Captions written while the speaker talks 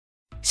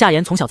夏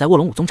言从小在卧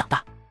龙武宗长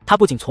大，他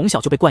不仅从小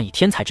就被冠以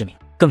天才之名，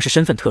更是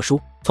身份特殊，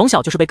从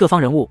小就是被各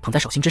方人物捧在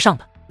手心之上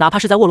的。哪怕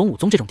是在卧龙武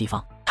宗这种地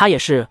方，他也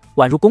是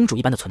宛如公主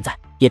一般的存在。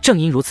也正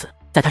因如此，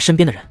在他身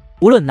边的人，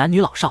无论男女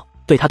老少，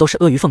对他都是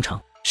阿谀奉承，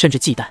甚至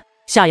忌惮。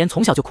夏言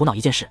从小就苦恼一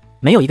件事，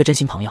没有一个真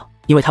心朋友，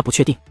因为他不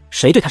确定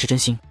谁对他是真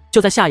心。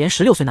就在夏言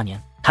16岁那年，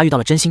他遇到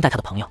了真心待他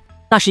的朋友，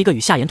那是一个与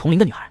夏言同龄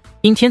的女孩，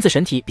因天赐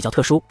神体比较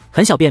特殊，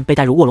很小便被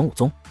带入卧龙武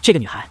宗。这个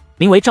女孩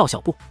名为赵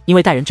小布，因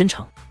为待人真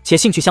诚且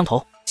兴趣相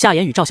投，夏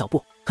言与赵小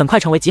布很快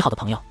成为极好的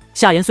朋友。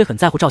夏言虽很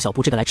在乎赵小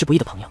布这个来之不易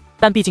的朋友，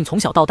但毕竟从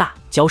小到大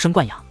娇生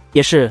惯养，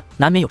也是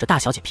难免有着大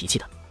小姐脾气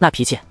的。那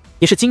脾气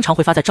也是经常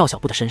会发在赵小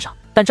布的身上，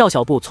但赵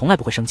小布从来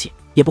不会生气，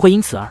也不会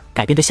因此而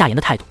改变对夏言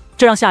的态度，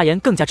这让夏言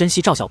更加珍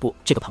惜赵小布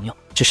这个朋友。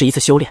只是一次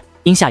修炼，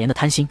因夏言的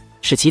贪心，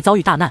使其遭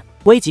遇大难，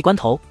危急关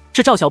头，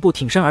是赵小布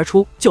挺身而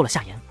出救了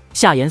夏言。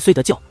夏言虽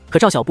得救，可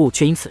赵小布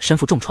却因此身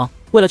负重创。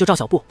为了救赵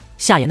小布，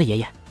夏言的爷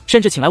爷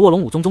甚至请来卧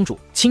龙武宗宗主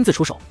亲自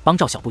出手帮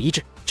赵小布医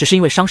治，只是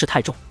因为伤势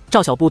太重，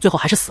赵小布最后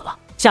还是死了。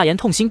夏言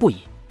痛心不已，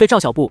对赵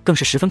小布更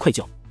是十分愧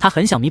疚，他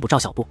很想弥补赵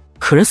小布，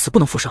可人死不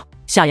能复生，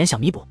夏言想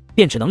弥补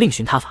便只能另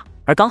寻他法。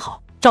而刚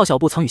好赵小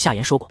布曾与夏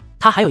言说过，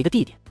他还有一个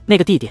弟弟，那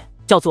个弟弟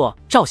叫做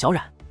赵小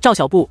冉。赵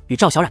小布与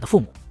赵小冉的父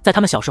母在他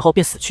们小时候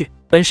便死去，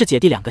本是姐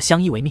弟两个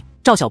相依为命。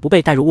赵小布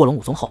被带入卧龙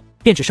武宗后，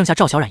便只剩下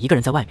赵小冉一个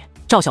人在外面。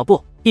赵小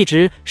布一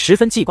直十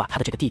分记挂他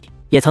的这个弟弟，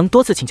也曾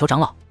多次请求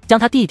长老将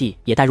他弟弟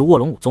也带入卧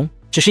龙武宗，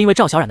只是因为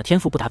赵小冉的天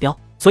赋不达标，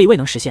所以未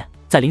能实现。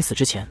在临死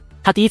之前，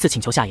他第一次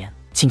请求夏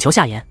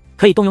言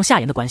可以动用夏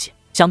言的关系，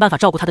想办法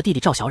照顾他的弟弟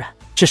赵小冉，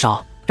至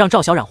少让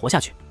赵小冉活下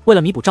去。为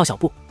了弥补赵小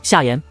布，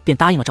夏言便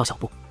答应了赵小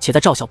布，且在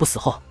赵小布死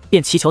后，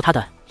便祈求他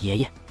的爷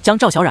爷将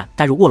赵小冉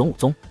带入卧龙武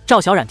宗。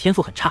赵小冉天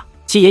赋很差，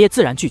其爷爷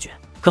自然拒绝。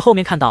可后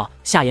面看到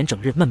夏言整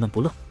日闷闷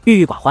不乐，郁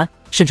郁寡欢，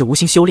甚至无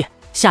心修炼，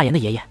夏言的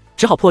爷爷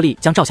只好破例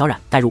将赵小冉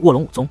带入卧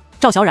龙武宗。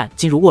赵小冉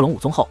进入卧龙武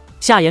宗后，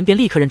夏言便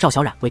立刻认赵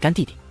小冉为干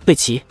弟弟，对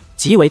其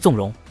极为纵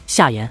容。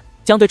夏言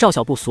将对赵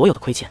小布所有的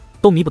亏欠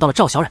都弥补到了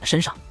赵小冉的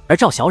身上，而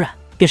赵小冉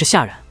便是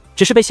夏冉。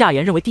只是被夏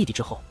言认为弟弟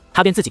之后，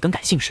他便自己更改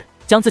姓氏，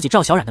将自己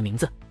赵小冉的名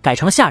字改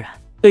成了夏冉。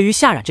对于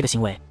夏冉这个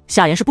行为，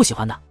夏言是不喜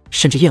欢的，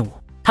甚至厌恶。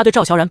他对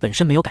赵小冉本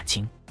身没有感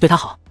情，对他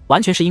好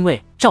完全是因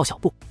为赵小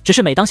布。只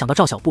是每当想到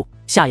赵小布，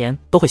夏言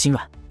都会心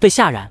软，对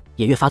夏冉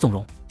也越发纵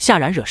容。夏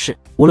冉惹事，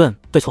无论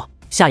对错，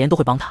夏言都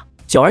会帮他。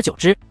久而久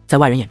之，在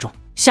外人眼中，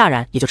夏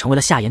冉也就成为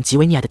了夏言极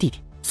为溺爱的弟弟。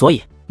所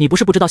以你不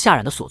是不知道夏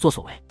冉的所作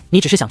所为，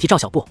你只是想替赵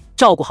小布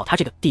照顾好他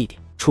这个弟弟。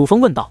楚枫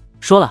问道。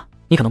说了，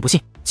你可能不信，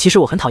其实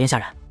我很讨厌夏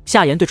冉。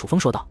夏言对楚枫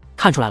说道。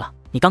看出来了，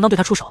你刚刚对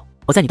他出手，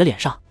我在你的脸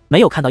上没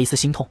有看到一丝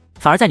心痛，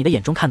反而在你的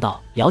眼中看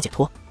到了解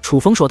脱。楚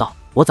枫说道。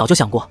我早就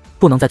想过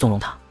不能再纵容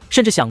他，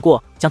甚至想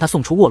过将他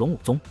送出卧龙武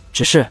宗，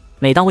只是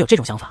每当我有这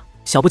种想法，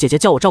小布姐姐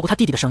叫我照顾他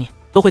弟弟的声音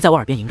都会在我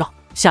耳边萦绕。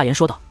夏言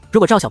说道。如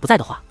果赵小不在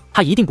的话，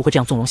他一定不会这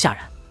样纵容夏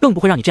冉，更不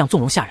会让你这样纵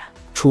容夏冉。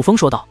楚枫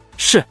说道。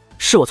是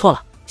我错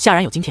了，夏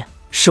冉有今天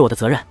是我的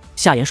责任。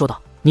夏言说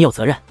道。你有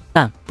责任，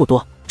但不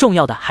多，重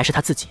要的还是他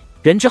自己。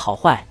人之好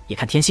坏也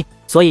看天性，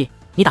所以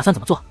你打算怎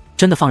么做？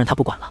真的放任他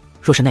不管了？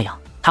若是那样，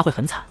他会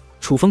很惨。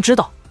楚枫知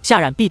道夏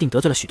冉必定得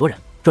罪了许多人，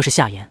若是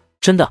夏言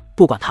真的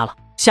不管他了，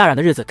夏冉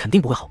的日子肯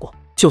定不会好过。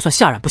就算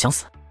夏冉不想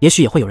死，也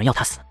许也会有人要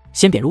他死，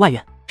先贬入外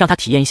院，让他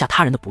体验一下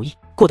他人的不易，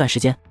过段时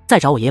间再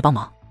找我爷爷帮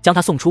忙，将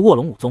他送出卧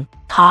龙武宗。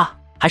他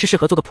还是适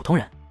合做个普通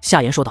人。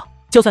夏言说道。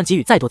就算给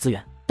予再多资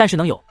源，但是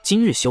能有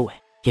今日修为，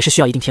也是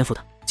需要一定天赋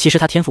的。其实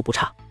他天赋不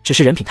差，只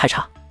是人品太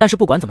差。但是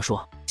不管怎么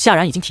说，夏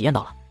冉已经体验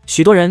到了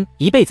许多人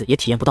一辈子也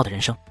体验不到的人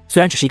生，虽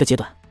然只是一个阶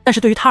段，但是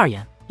对于他而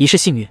言已是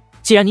幸运。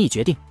既然你已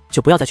决定，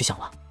就不要再去想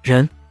了，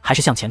人还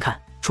是向前看。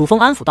楚枫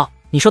安抚道。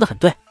你说的很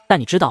对，但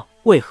你知道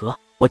为何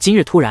我今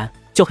日突然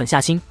就狠下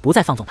心不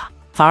再放纵他，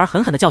反而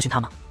狠狠地教训他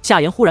吗？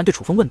夏言忽然对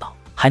楚枫问道。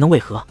还能为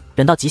何？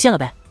忍到极限了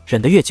呗，忍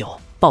得越久，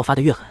爆发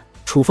得越狠。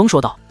楚枫说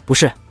道。不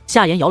是。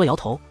夏言摇了摇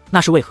头。那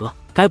是为何？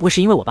该不会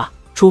是因为我吧？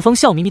楚枫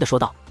笑眯眯地说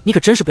道。你可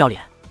真是不要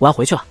脸，我要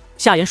回去了。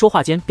夏言说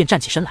话间便站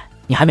起身来。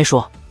你还没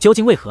说究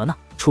竟为何呢？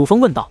楚枫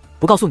问道。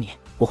不告诉你，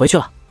我回去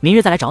了，明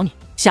日再来找你。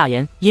夏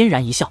言嫣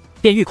然一笑，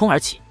便御空而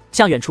起，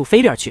向远处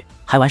飞掠而去。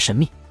还玩神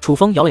秘？楚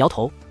枫摇了摇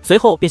头，随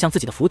后便向自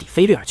己的府邸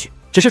飞掠而去。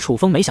只是楚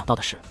枫没想到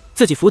的是，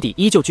自己府邸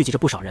依旧聚集着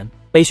不少人，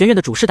北玄院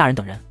的主事大人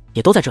等人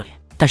也都在这里。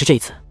但是这一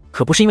次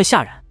可不是因为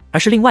夏冉，而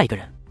是另外一个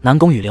人，南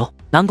宫羽流。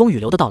南宫羽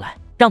流的到来，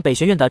让北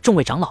玄院的众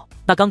位长老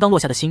那刚刚落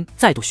下的心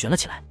再度悬了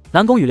起来。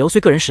南宫羽流虽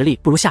个人实力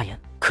不如夏言，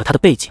可他的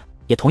背景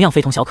也同样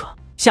非同小可。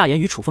夏言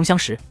与楚枫相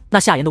识，那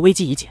夏言的危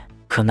机已解，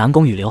可南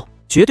宫羽流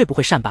绝对不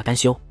会善罢甘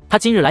休。他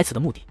今日来此的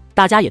目的，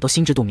大家也都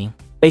心知肚明。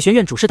北玄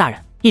院主事大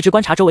人一直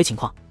观察周围情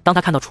况，当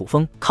他看到楚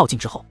枫靠近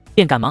之后，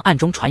便赶忙暗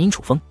中传音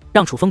楚枫，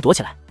让楚枫躲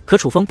起来。可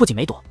楚枫不仅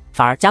没躲，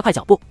反而加快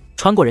脚步，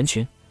穿过人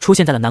群，出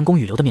现在了南宫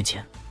羽流的面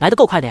前。来得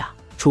够快的呀！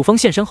楚枫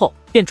现身后，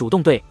便主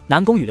动对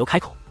南宫羽流开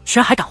口：“居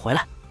然还敢回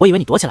来，我以为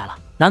你躲起来了。”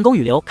南宫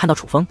羽流看到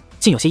楚枫，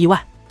竟有些意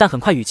外，但很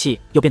快语气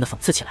又变得讽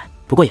刺起来：“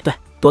不过也对，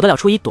躲得了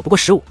初一，躲不过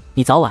15，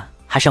你早晚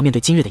还是要面对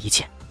今日的一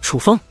切。”楚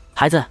枫，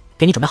孩子，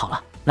给你准备好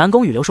了。南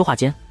宫羽流说话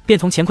间，便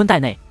从乾坤袋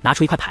内拿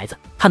出一块牌子，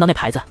看到那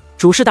牌子，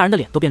主事大人的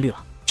脸都变绿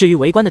了。至于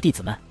围观的弟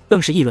子们，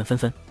更是议论纷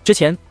纷。之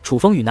前楚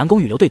风与南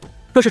宫羽流对赌，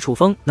若是楚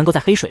风能够在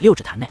黑水六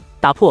指坛内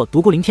打破独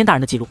孤凌天大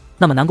人的记录，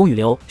那么南宫羽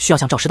流需要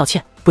向赵师道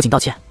歉，不仅道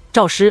歉，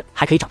赵师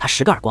还可以赏他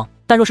10个耳光。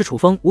但若是楚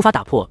风无法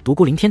打破独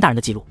孤凌天大人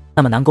的记录，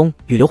那么南宫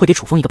羽流会给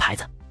楚风一个牌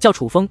子，叫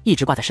楚风一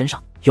直挂在身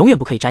上，永远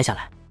不可以摘下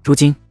来。如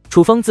今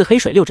楚风自黑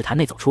水六指坛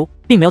内走出，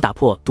并没有打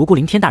破独孤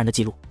凌天大人的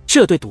记录，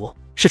这对赌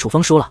是楚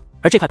风输了，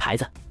而这块牌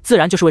子自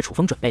然就是为楚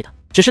风准备的。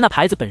只是那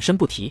牌子本身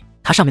不提，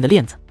它上面的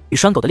链子与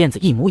拴狗的链子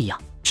一模一样，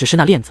只是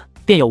那链子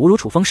便有侮辱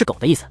楚风是狗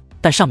的意思，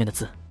但上面的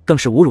字更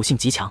是侮辱性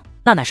极强，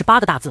那乃是8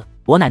个大字：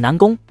我乃南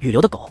宫羽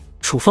流的狗。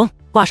楚风，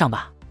挂上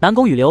吧。南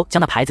宫羽流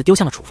将那牌子丢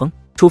向了楚风，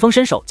楚风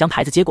伸手将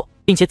牌子接过，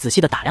并且仔细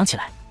地打量起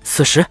来。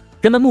此时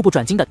人们目不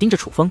转睛地盯着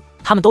楚风，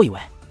他们都以为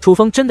楚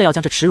风真的要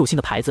将这耻辱性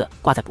的牌子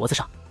挂在脖子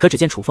上。可只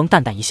见楚风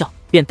淡淡一笑，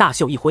便大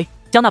袖一挥，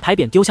将那牌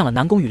匾丢向了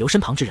南宫羽流身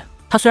旁之人。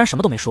他虽然什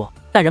么都没说，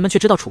但人们却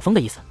知道楚风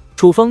的意思。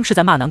楚风是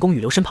在骂南宫羽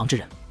流身旁之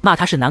人，骂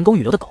他是南宫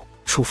羽流的狗。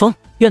楚风，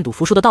愿赌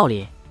服输的道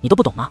理你都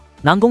不懂吗？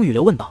南宫羽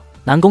流问道。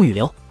南宫羽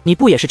流，你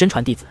不也是真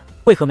传弟子，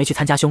为何没去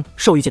参加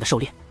兽域界的狩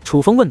猎？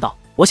楚风问道。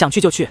我想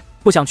去就去，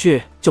不想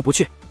去就不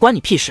去，关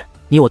你屁事。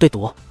你我对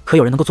赌，可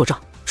有人能够作证？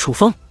楚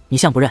风，你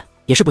相不认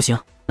也是不行。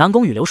南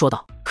宫羽流说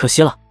道。可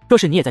惜了，若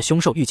是你也在兽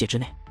域界之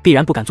内，必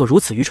然不敢做如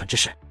此愚蠢之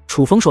事。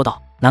楚风说道。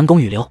南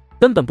宫羽流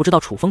根本不知道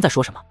楚风在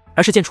说什么，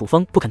而是见楚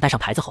风不肯带上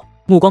牌子后，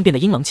目光变得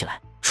阴冷起来。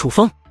楚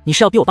风，你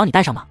是要逼我帮你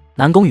带上吗？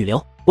南宫羽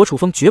流，我楚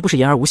风绝不是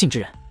言而无信之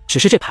人，只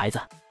是这牌子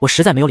我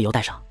实在没有理由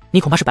带上，你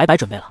恐怕是白白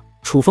准备了。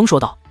楚风说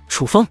道。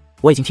楚风，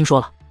我已经听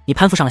说了，你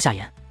攀附上了夏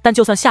言，但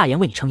就算夏言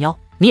为你撑腰，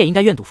你也应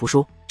该愿赌服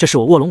输，这是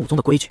我卧龙武宗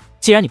的规矩。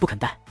既然你不肯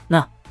带，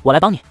那我来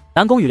帮你。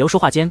南宫羽流说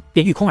话间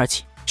便御空而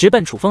起，直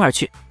奔楚风而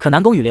去。可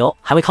南宫羽流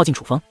还未靠近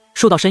楚风，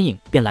数道身影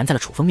便拦在了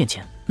楚风面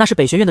前，那是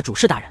北玄院的主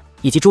事大人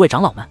以及诸位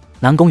长老们。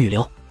南宫羽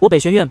流，我北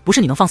玄院不是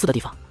你能放肆的地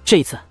方。这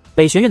一次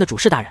北玄院的主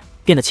事大人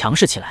变得强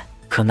势起来，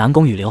可南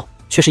宫羽流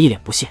却是一脸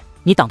不屑。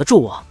你挡得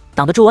住我？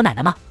挡得住我奶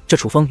奶吗？这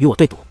楚风与我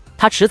对赌，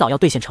他迟早要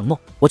兑现承诺，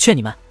我劝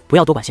你们不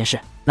要多管闲事。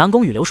南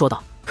宫羽流说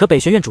道。可北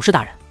玄院主事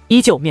大人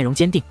依旧面容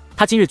坚定，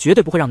他今日绝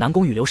对不会让南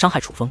宫羽流伤害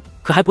楚风。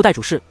可还不待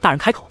主事大人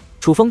开口，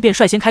楚风便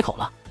率先开口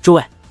了。诸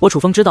位，我楚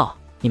风知道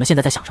你们现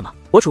在在想什么。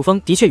我楚风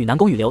的确与南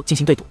宫羽流进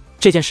行对赌，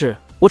这件事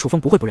我楚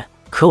风不会不认。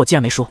可我既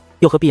然没输，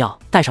又何必要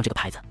带上这个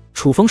牌子？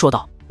楚风说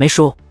道。没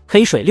输，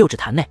黑水六指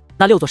坛内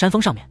那6座山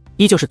峰上面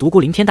依旧是独孤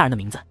凌天大人的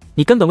名字，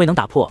你根本未能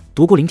打破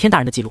独孤凌天大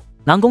人的记录。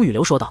南宫羽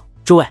流说道。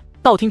诸位，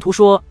道听途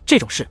说这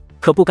种事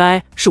可不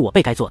该是我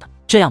辈该做的。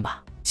这样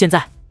吧，现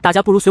在大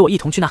家不如随我一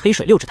同去那黑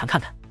水六指坛看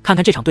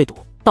看这场对赌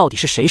到底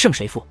是谁胜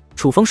谁负。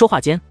楚风说话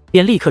间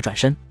便立刻转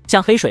身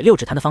向黑水六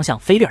指坛的方向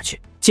飞掠而去。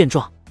见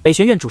状，北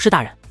玄院主事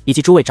大人以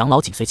及诸位长老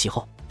紧随其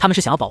后，他们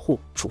是想要保护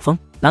楚风。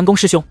南宫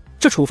师兄，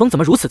这楚风怎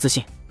么如此自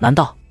信？难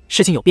道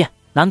事情有变？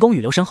南宫羽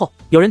流身后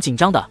有人紧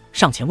张地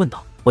上前问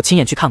道。我亲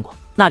眼去看过，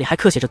那里还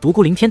刻写着独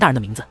孤凌天大人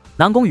的名字。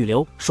南宫羽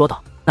流说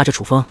道。那这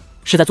楚风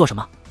是在做什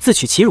么？自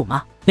取其辱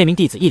吗？那名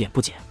弟子一脸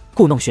不解，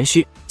故弄玄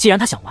虚。既然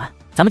他想玩，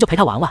咱们就陪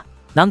他玩玩。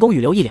南宫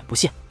羽流一脸不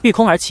屑，御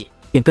空而起，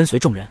便跟随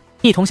众人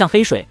一同向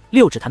黑水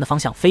六指坛的方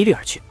向飞掠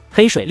而去。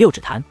黑水六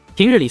指坛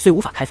平日里虽无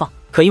法开放，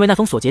可因为那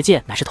封锁结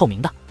界乃是透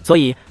明的，所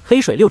以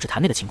黑水六指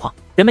坛内的情况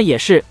人们也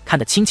是看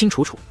得清清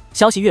楚楚。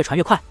消息越传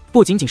越快，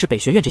不仅仅是北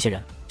玄院这些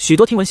人，许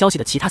多听闻消息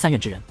的其他3院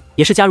之人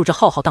也是加入这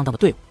浩浩荡荡的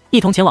队伍，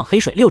一同前往黑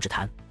水六指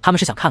坛。他们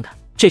是想看看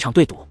这场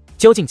对赌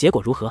究竟结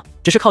果如何。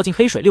只是靠近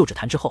黑水六指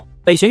坛之后，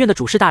北玄院的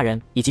主事大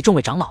人以及众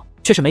位长老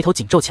却是眉头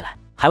紧皱起来。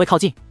还未靠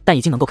近，但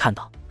已经能够看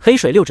到黑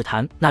水六指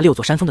坛那6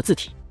座山峰的字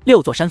体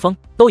，6座山峰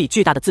都以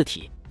巨大的字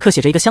体刻写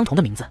着一个相同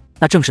的名字，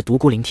那正是独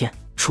孤凌天。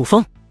楚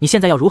风，你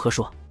现在要如何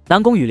说？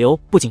南宫羽流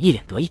不仅一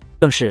脸得意，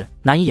更是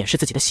难以掩饰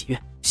自己的喜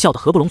悦，笑得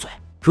合不拢嘴。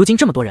如今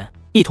这么多人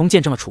一同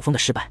见证了楚风的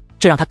失败，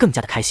这让他更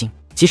加的开心。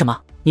急什么？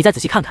你再仔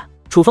细看看。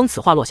楚风此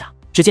话落下，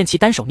只见其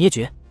单手捏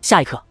诀，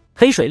下一刻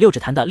黑水六指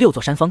坛的6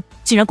座山峰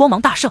竟然光芒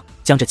大盛，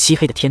将这漆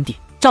黑的天地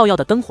照耀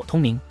的灯火通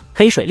明。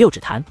黑水六指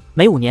坛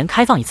每5年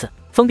开放一次，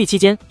封闭期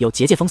间有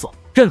结界封锁，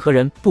任何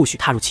人不许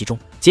踏入其中。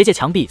结界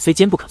墙壁虽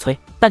坚不可摧，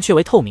但却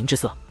为透明之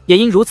色，也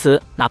因如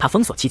此，哪怕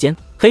封锁期间，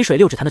黑水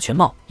六指坛的全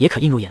貌也可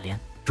映入眼帘。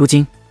如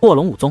今卧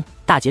龙武宗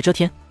大劫遮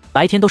天，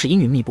白天都是阴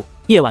云密布，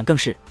夜晚更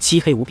是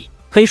漆黑无比。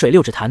黑水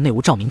六指坛内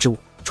无照明之物，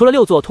除了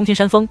6座通天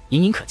山峰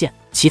隐隐可见，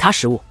其他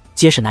实物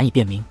皆是难以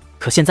辨明。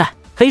可现在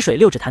黑水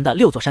六指坛的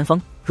6座山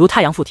峰如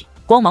太阳附体，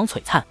光芒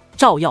璀璨，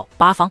照耀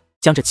八方，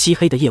将这漆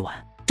黑的夜晚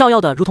照耀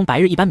得如同白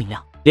日一般明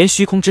亮，连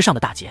虚空之上的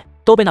大劫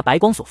都被那白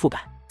光所覆盖。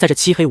在这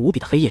漆黑无比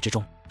的黑夜之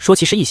中，说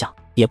其是异象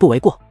也不为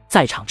过。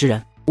在场之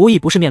人无一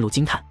不是面露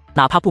惊叹，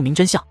哪怕不明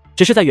真相，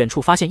只是在远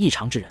处发现异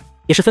常之人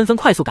也是纷纷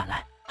快速赶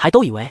来，还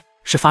都以为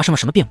是发生了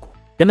什么变故。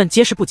人们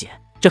皆是不解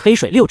这黑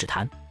水六指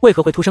坛为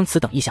何会突生此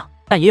等异象，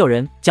但也有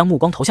人将目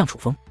光投向楚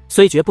风，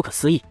虽觉不可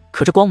思议，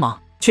可这光芒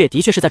却也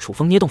的确是在楚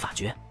风捏动法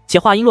诀，且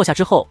话音落下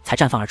之后才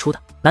绽放而出的。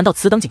难道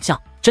此等景象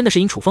真的是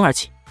因楚风而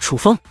起？楚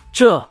风，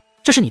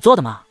这是你做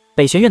的吗？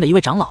北玄院的一位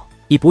长老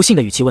以不幸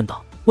的语气问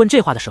道。问这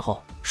话的时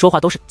候，说话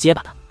都是结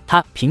巴的，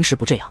他平时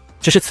不这样，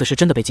只是此时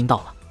真的被惊到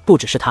了。不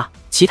只是他，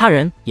其他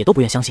人也都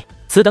不愿相信。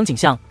此等景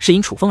象是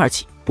因楚风而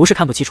起，不是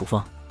看不起楚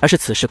风，而是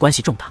此事关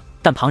系重大。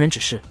但旁人只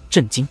是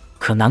震惊，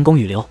可南宫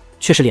羽流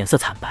却是脸色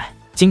惨白，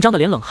紧张的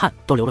连冷汗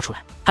都流了出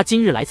来。他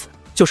今日来此，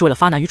就是为了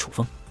发难于楚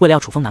风，为了要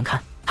楚风难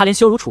堪，他连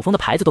羞辱楚风的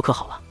牌子都刻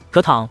好了。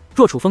可倘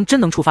若楚风真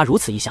能触发如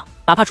此异象，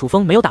哪怕楚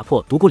风没有打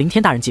破独孤凌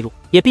天大人记录，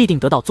也必定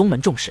得到宗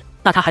门重视，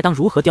那他还当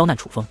如何刁难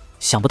楚风？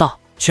想不到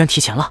居然提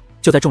前了。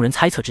就在众人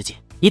猜测之际，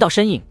一道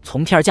身影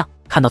从天而降，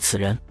看到此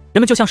人，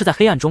人们就像是在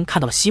黑暗中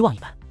看到了希望一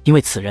般，因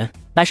为此人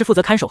乃是负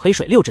责看守黑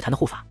水六指潭的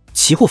护法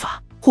齐护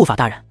法。护法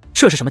大人，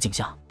这是什么景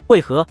象？为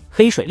何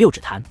黑水六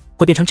指潭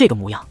会变成这个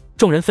模样？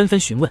众人纷纷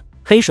询问。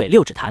黑水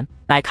六指潭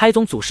乃开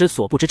宗祖师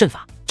所布之阵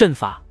法，阵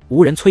法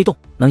无人催动，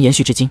能延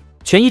续至今，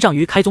全依仗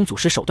于开宗祖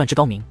师手段之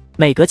高明。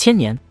每隔1000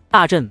年，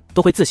大阵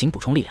都会自行补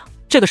充力量，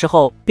这个时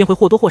候便会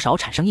或多或少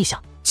产生异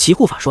象。齐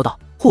护法说道：“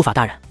护法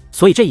大人，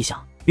所以这异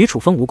象与楚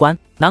风无关？”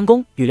南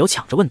宫羽流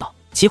抢着问道。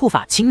齐护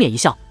法轻蔑一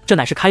笑：“这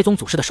乃是开宗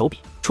祖师的手笔，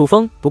楚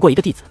风不过一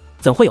个弟子，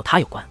怎会有他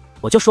有关？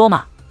我就说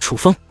嘛，楚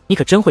风，你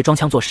可真会装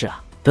腔作势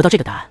啊！”得到这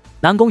个答案，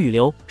南宫羽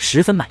流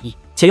十分满意，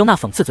且用那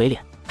讽刺嘴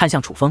脸看向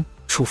楚风：“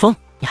楚风，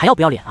你还要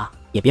不要脸啊？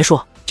也别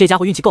说，这家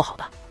伙运气够好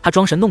的，他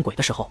装神弄鬼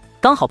的时候，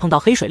刚好碰到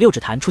黑水六指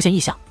潭出现异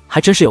象，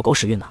还真是有狗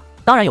屎运呢。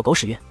当然有狗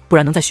屎运，不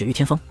然能在雪域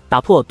天峰打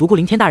破独孤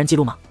凌天大人记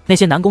录吗？”那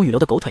些南宫羽流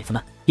的狗腿子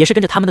们也是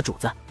跟着他们的主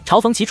子嘲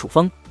讽起楚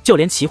风，就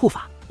连齐护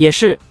法也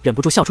是忍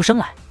不住笑出声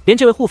来。连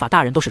这位护法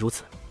大人都是如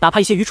此，哪怕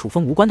一些与楚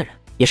风无关的人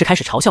也是开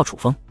始嘲笑楚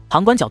风。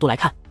旁观角度来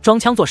看，装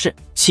腔作势、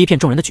欺骗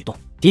众人的举动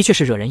的确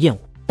是惹人厌恶，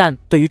但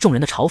对于众人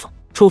的嘲讽，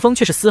楚风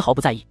却是丝毫不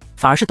在意，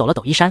反而是抖了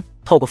抖衣衫，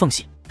透过缝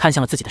隙看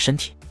向了自己的身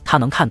体。他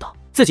能看到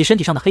自己身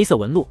体上的黑色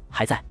纹路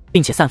还在，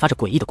并且散发着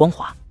诡异的光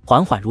华，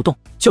缓缓蠕动，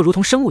就如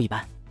同生物一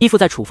般，依附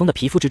在楚风的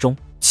皮肤之中。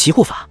齐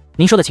护法，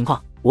您说的情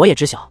况我也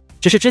知晓，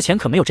只是之前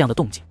可没有这样的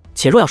动静，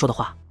且若要说的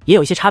话，也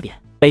有一些差别。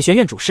北玄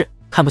院主事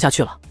看不下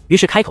去了，于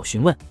是开口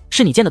询问：“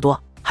是你见得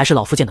多，还是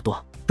老夫见得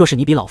多？若是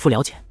你比老夫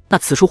了解，那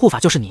此处护法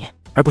就是你，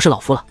而不是老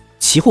夫了。”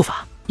齐护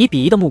法以鄙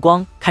夷的目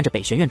光看着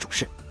北玄院主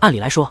事。按理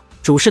来说，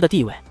主事的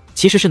地位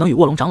其实是能与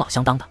卧龙长老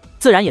相当的，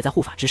自然也在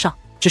护法之上，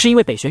只是因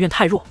为北玄院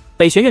太弱，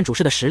北玄院主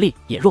事的实力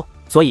也弱，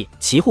所以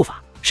齐护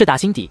法是打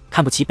心底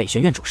看不起北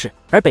玄院主事，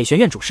而北玄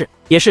院主事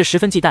也是十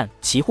分忌惮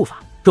齐护法。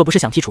若不是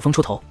想替楚风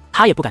出头，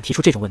他也不敢提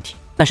出这种问题。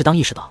但是当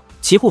意识到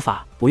齐护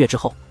法不悦之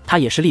后，他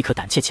也是立刻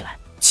胆怯起来。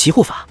齐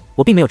护法，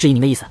我并没有质疑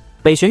您的意思。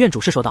北玄院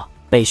主事说道。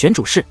北玄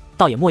主事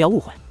倒也莫要误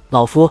会，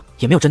老夫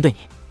也没有针对你，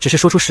只是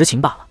说出实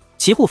情罢了。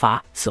齐护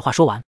法此话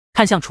说完，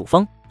看向楚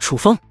风：“楚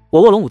风，我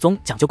卧龙武宗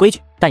讲究规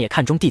矩，但也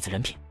看重弟子人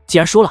品，既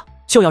然输了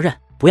就要认，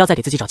不要再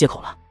给自己找借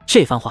口了。”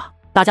这番话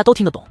大家都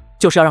听得懂，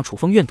就是要让楚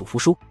风愿赌服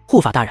输。护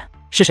法大人，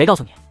是谁告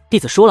诉你弟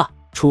子输了？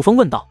楚风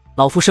问道。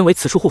老夫身为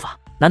此处护法，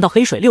难道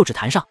黑水六指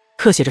潭上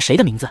刻写着谁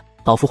的名字？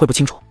老夫会不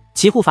清楚？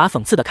齐护法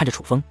讽刺地看着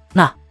楚风。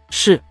那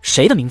是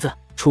谁的名字？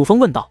楚风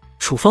问道。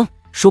楚风，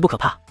输不可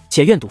怕，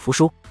且愿赌服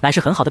输乃是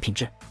很好的品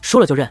质，输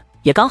了就认，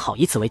也刚好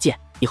以此为戒，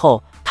以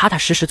后踏踏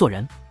实实做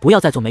人，不要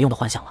再做没用的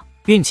幻想了。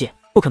运气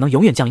不可能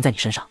永远降临在你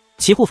身上。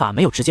齐护法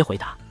没有直接回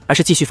答，而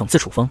是继续讽刺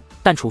楚风，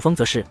但楚风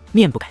则是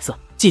面不改色，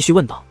继续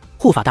问道：“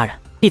护法大人，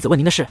弟子问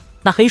您的是，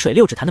那黑水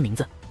六指潭的名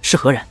字是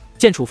何人？”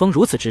见楚风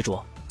如此执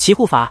着，齐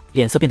护法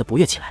脸色变得不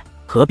悦起来。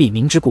何必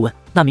明知故问？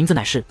那名字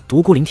乃是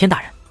独孤凌天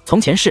大人，从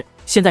前是，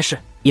现在是，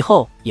以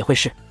后也会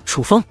是。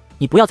楚风，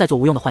你不要再做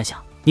无用的幻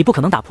想，你不可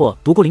能打破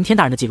独孤凌天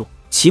大人的记录。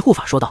齐护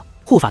法说道。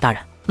护法大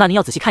人，那您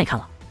要仔细看一看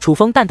了。楚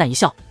风淡淡一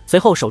笑，随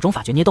后手中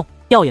法诀捏动，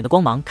耀眼的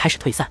光芒开始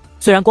退散。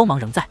虽然光芒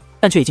仍在，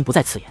但却已经不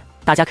再刺眼，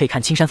大家可以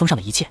看青山峰上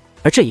的一切。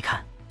而这一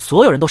看，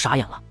所有人都傻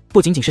眼了，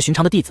不仅仅是寻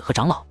常的弟子和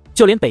长老，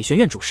就连北玄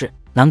院主事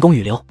南宫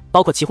羽流，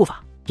包括齐护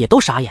法也都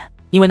傻眼，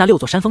因为那6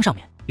座山峰上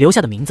面留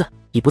下的名字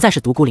已不再是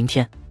独孤凌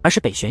天，而是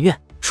北玄院。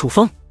楚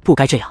风，不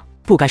该这样，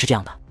不该是这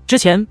样的，之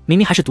前明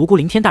明还是独孤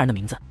凌天大人的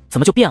名字，怎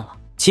么就变了？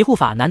齐护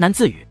法喃喃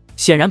自语，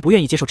显然不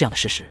愿意接受这样的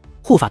事实。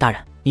护法大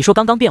人，你说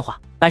刚刚变化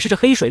乃是这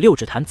黑水六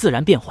指潭自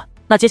然变换，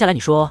那接下来你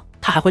说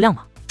它还会亮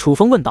吗？楚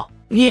风问道。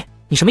你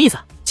什么意思？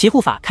齐护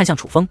法看向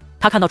楚风，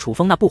他看到楚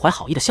风那不怀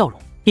好意的笑容，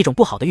一种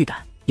不好的预感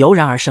油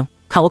然而生。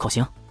看我口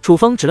型。楚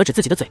风指了指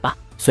自己的嘴巴，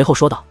随后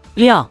说道：“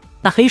亮！”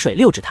那黑水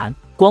六指潭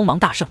光芒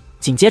大盛，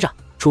紧接着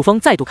楚风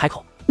再度开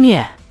口：“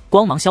灭！”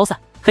光芒消散，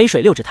黑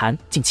水六指潭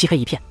竟漆黑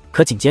一片。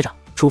可紧接着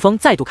楚风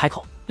再度开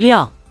口：“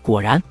亮！”果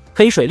然，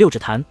黑水六指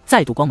潭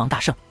再度光芒大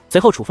盛，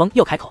随后楚风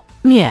又开口：“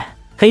灭！”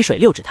黑水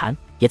六指潭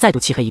也再度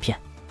漆黑一片。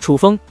楚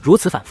风如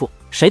此反复，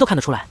谁都看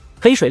得出来，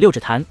黑水六指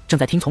潭正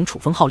在听从楚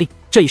风号令，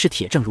这已是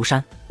铁证如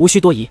山，无需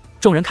多疑。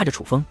众人看着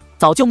楚风，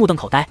早就目瞪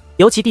口呆，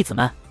尤其弟子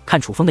们看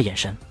楚风的眼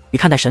神与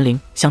看待神灵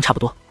相差不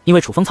多，因为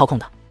楚风操控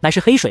的乃是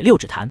黑水六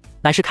指潭，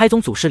乃是开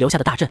宗祖师留下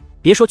的大阵。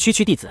别说区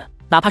区弟子，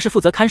哪怕是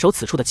负责看守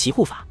此处的齐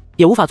护法，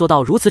也无法做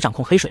到如此掌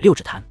控黑水六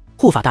指潭。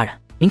护法大人，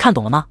您看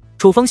懂了吗？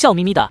楚风笑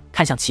眯眯地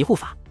看向齐护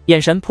法，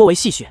眼神颇为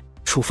戏谑。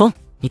楚风，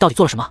你到底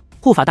做了什么？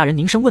护法大人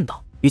凝声问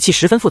道，语气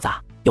十分复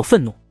杂，有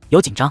愤怒，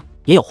有紧张，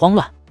也有慌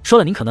乱。说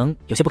了您可能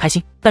有些不开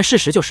心，但事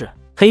实就是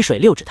黑水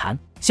六指潭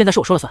现在是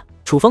我说了算。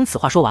楚风此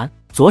话说完，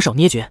左手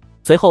捏诀，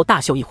随后大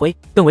袖一挥，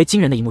更为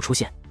惊人的一幕出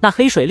现。那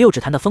黑水六指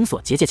坛的封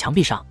锁结界墙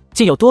壁上，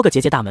竟有多个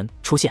结界大门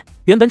出现。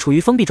原本处于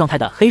封闭状态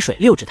的黑水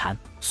六指坛，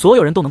所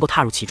有人都能够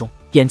踏入其中。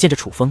眼见着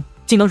楚枫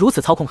竟能如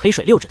此操控黑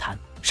水六指坛，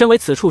身为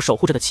此处守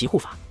护着的骑护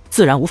法，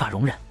自然无法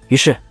容忍。于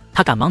是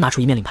他赶忙拿出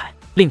一面令牌，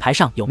令牌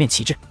上有面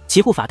旗帜。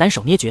骑护法单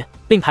手捏诀，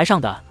令牌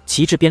上的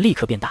旗帜便立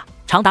刻变大，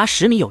长达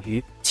10米有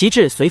余。旗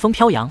帜随风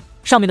飘扬，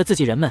上面的字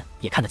迹人们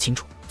也看得清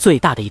楚。最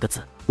大的一个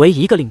字为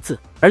一个令字，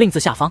而令字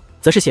下方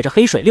则是写着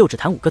黑水六指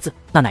坛5个字，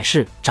那乃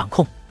是掌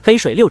控。黑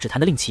水六指坛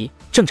的令旗，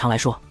正常来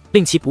说，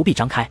令旗不必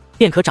张开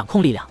便可掌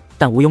控力量，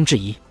但毋庸置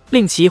疑，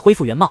令旗恢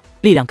复原貌，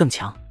力量更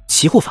强。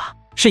骑护法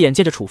是眼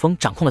见着楚枫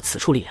掌控了此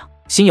处力量，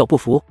心有不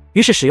服，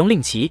于是使用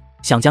令旗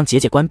想将结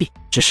界关闭，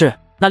只是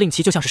那令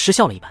旗就像是失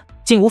效了一般，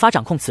竟无法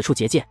掌控此处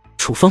结界。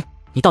楚枫，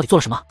你到底做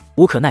了什么？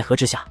无可奈何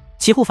之下，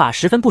骑护法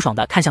十分不爽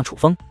地看向楚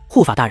枫。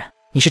护法大人，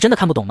你是真的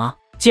看不懂吗？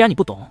既然你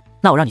不懂，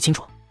那我让你清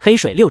楚，黑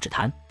水六指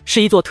坛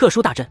是一座特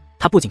殊大阵，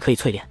它不仅可以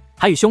淬炼，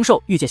还与凶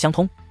兽玉界相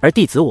通。而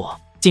弟子我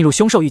进入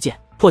凶兽玉界，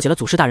破解了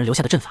祖师大人留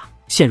下的阵法。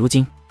现如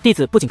今，弟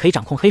子不仅可以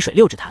掌控黑水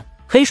六指坛，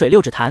黑水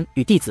六指坛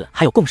与弟子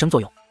还有共生作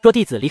用。若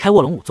弟子离开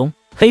卧龙武宗，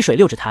黑水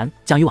六指坛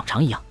将与往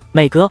常一样，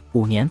每隔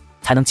5年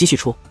才能积蓄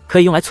出可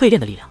以用来淬炼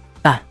的力量。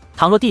但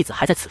倘若弟子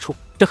还在此处，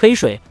这黑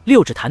水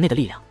六指坛内的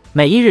力量，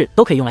每1日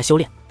都可以用来修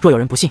炼。若有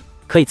人不信，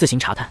可以自行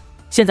查探。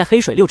现在黑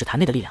水六指坛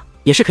内的力量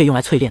也是可以用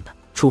来淬炼的。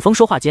楚枫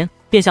说话间，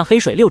便向黑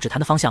水六指坛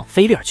的方向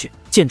飞掠而去。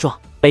见状，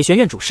北玄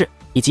院主事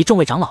以及众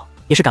位长老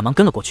也是赶忙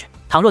跟了过去。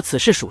倘若此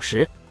事属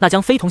实，那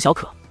将非同小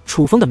可。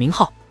楚枫的名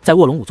号在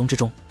卧龙武宗之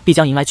中必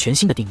将迎来全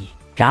新的定义。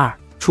然而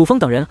楚枫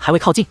等人还未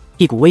靠近，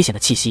一股危险的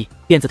气息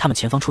便自他们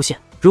前方出现，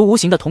如无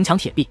形的铜墙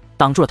铁壁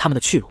挡住了他们的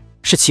去路。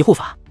是骑护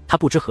法，他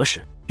不知何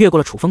时越过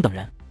了楚枫等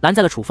人，拦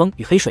在了楚枫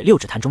与黑水六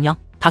指坛中央。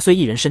他虽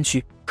一人身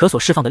躯，可所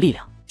释放的力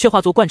量却化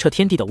作贯彻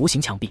天地的无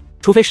形墙壁，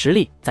除非实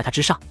力在他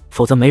之上，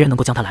否则没人能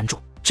够将他拦住。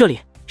这里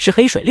是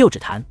黑水六指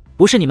坛，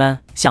不是你们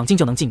想进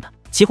就能进的。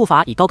骑护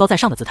法以高高在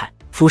上的姿态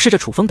俯视着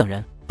楚枫等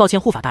人，抱歉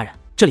护法大人，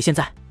这里现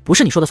在不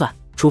是你说的算。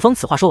楚枫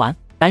此话说完，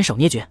单手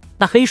捏诀，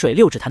那黑水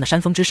六指坛的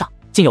山峰之上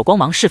竟有光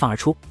芒释放而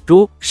出，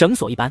如绳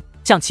索一般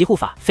向骑护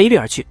法飞掠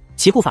而去。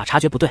骑护法察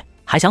觉不对，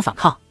还想反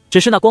抗，只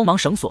是那光芒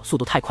绳索速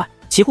度太快，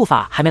骑护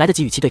法还没来得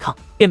及与其对抗，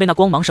便被那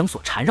光芒绳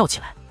索缠绕起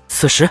来。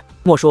此时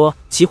莫说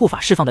骑护法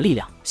释放的力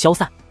量消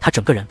散，他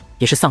整个人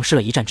也是丧失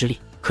了一战之力。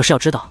可是要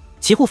知道，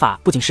骑护法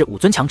不仅是5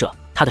尊强者，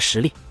他的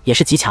实力也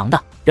是极强的。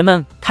人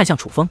们看向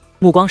楚枫，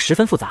目光十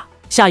分复杂，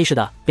下意识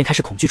的便开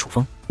始恐惧楚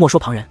枫。莫说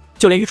旁人，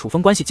就连与楚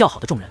枫关系较好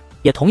的众人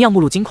也同样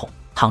目露惊恐。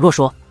倘若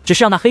说只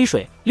是让那黑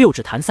水六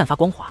指坛散发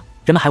光华，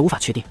人们还无法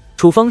确定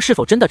楚枫是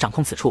否真的掌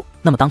控此处，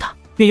那么当他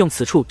运用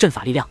此处阵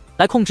法力量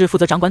来控制负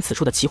责掌管此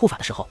处的骑护法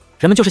的时候，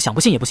人们就是想不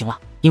信也不行了。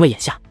因为眼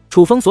下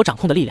楚枫所掌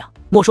控的力量，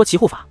莫说骑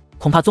护法，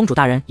恐怕宗主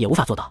大人也无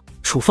法做到。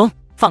楚枫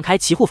放开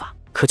骑护法。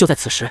可就在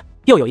此时，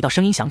又有一道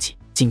声音响起，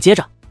紧接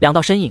着2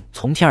道身影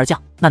从天而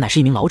降，那乃是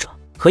一名老者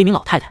和一名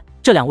老太太。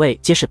这2位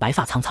皆是白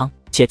发苍苍，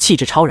且气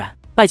质超然，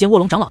拜见卧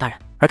龙长老大人。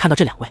而看到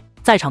这2位，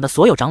在场的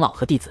所有长老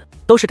和弟子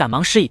都是赶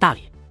忙施以大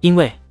礼，因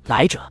为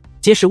来者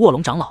皆是卧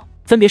龙长老，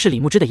分别是李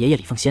牧之的爷爷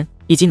李凤仙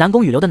以及南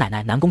宫雨流的奶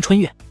奶南宫春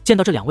月。见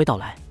到这2位到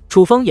来，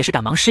楚枫也是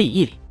赶忙施以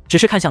一礼，只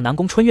是看向南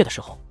宫春月的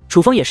时候，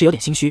楚枫也是有点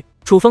心虚。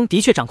楚枫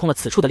的确掌控了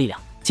此处的力量，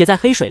且在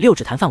黑水六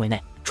指坛范围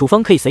内，楚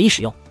枫可以随意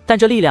使用，但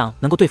这力量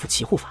能够对付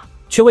骑护法，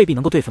却未必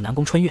能够对付南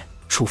宫春月。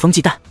楚枫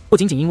忌惮，不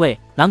仅仅因为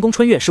南宫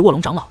春月是卧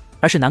龙长老，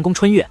而是南宫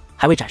春月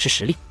还未展示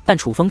实力，但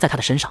楚枫在他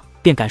的身上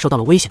便感受到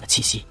了危险的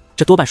气息，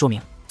这多半说明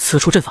此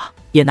处阵法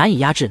也难以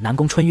压制南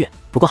宫春月。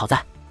不过好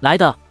在来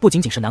的不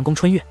仅仅是南宫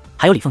春月，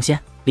还有李凤仙。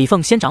李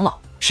凤仙长老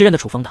是认得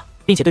楚枫的，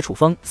并且对楚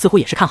枫似乎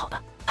也是看好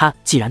的。他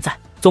既然在，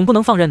总不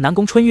能放任南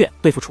宫春月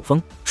对付楚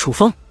枫。楚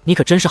枫，你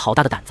可真是好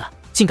大的胆子，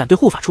竟敢对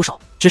护法出手。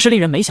只是令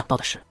人没想到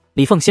的是，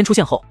李凤仙出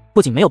现后，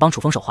不仅没有帮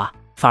楚枫守花，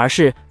反而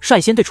是率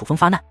先对楚枫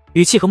发难，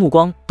语气和目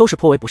光都是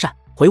颇为不善。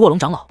回卧龙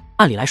长老，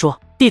按理来说，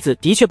弟子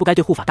的确不该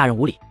对护法大人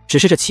无礼，只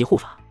是这骑护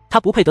法，他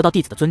不配得到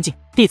弟子的尊敬。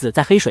弟子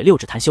在黑水六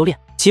指坛修炼，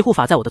骑护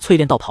法在我的淬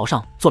炼道袍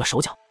上做了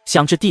手脚，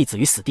想置弟子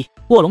于死地。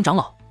卧龙长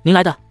老，您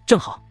来的正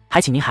好，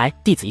还请您还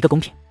弟子一个公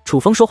平。楚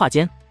枫说话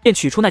间，便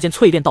取出那件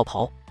淬炼道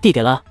袍，递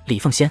给了李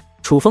凤仙。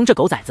楚枫这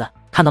狗崽子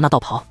看到那道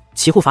袍，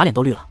骑护法脸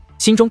都绿了，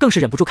心中更是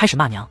忍不住开始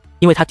骂娘，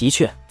因为他的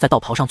确在道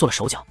袍上做了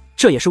手脚。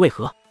这也是为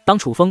何当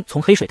楚枫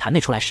从黑水潭内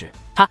出来时，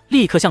他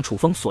立刻向楚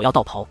枫索要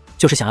道袍，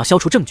就是想要消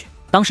除证据。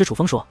当时楚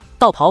枫说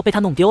道袍被他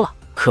弄丢了，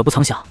可不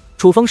曾想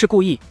楚枫是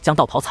故意将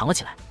道袍藏了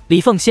起来。李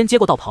凤仙接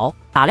过道袍，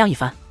打量一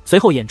番，随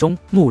后眼中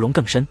慕容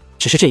更深，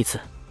只是这一次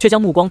却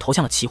将目光投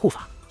向了骑护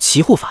法。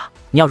骑护法，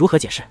你要如何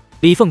解释？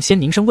李凤仙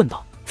凝声问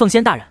道。凤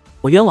仙大人，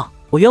我冤枉，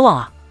我冤枉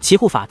啊！骑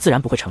护法自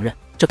然不会承认，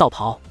这道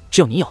袍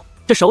只有你有，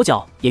这手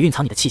脚也蕴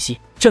藏你的气息，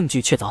证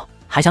据确凿，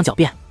还想狡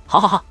辩？好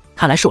好好，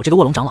看来是我这个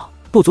卧龙长老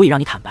不足以让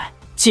你坦白。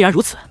既然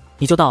如此，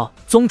你就到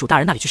宗主大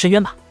人那里去申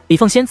冤吧。李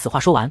凤仙此话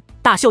说完，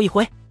大袖一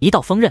挥，一道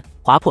锋刃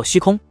划破虚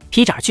空，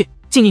劈斩而去，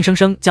竟硬生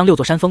生将6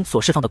座山峰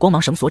所释放的光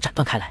芒绳索斩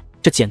断开来。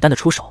这简单的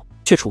出手，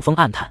却楚枫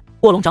暗叹，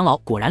卧龙长老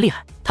果然厉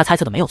害。他猜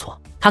测的没有错，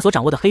他所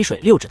掌握的黑水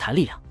六指坛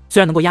力量，虽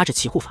然能够压制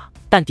其护法，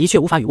但的确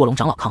无法与卧龙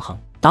长老抗衡。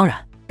当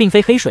然，并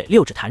非黑水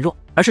六指坛弱，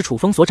而是楚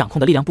风所掌控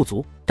的力量不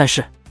足。但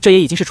是这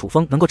也已经是楚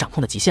风能够掌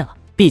控的极限了。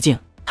毕竟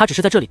他只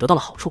是在这里得到了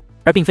好处，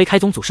而并非开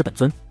宗祖师本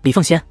尊。李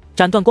凤仙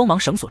斩断光芒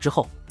绳索之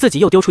后，自己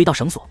又丢出一道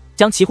绳索，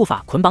将其护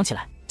法捆绑起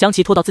来，将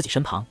其拖到自己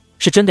身旁，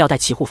是真的要带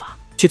其护法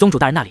去宗主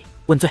大人那里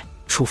问罪。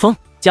楚风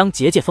将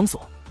结界封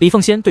锁，李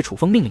凤仙对楚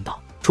风命令道。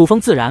楚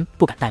风自然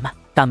不敢怠慢，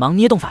赶忙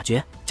捏动法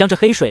诀，将这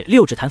黑水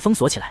六指坛封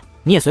锁起来。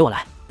你也随我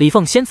来。李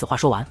凤仙此话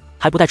说完，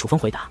还不待楚风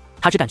回答，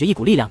他只感觉一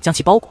股力量将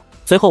其包裹，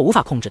随后无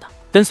法控制的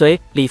跟随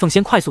李凤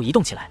仙快速移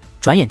动起来。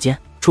转眼间，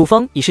楚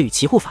风已是与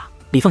其护法、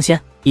李凤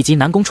仙以及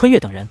南宫春月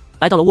等人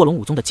来到了卧龙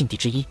武宗的禁地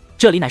之一。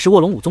这里乃是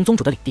卧龙武宗宗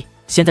主的领地，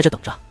先在这等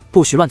着，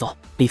不许乱走。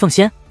李凤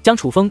仙将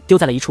楚风丢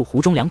在了一处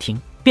湖中凉亭，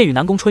便与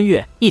南宫春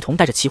月一同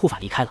带着其护法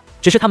离开了。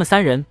只是他们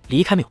三人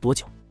离开没有多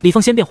久，李凤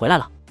仙便回来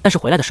了，但是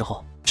回来的时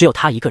候只有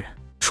他一个人。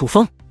楚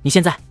风，你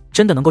现在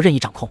真的能够任意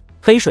掌控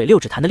黑水六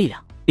指坛的力量？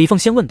李凤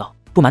仙问道。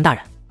不瞒大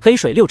人，黑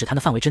水六指坛的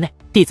范围之内，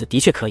弟子的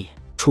确可以。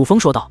楚风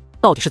说道。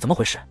到底是怎么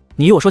回事？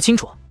你与我说清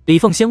楚。李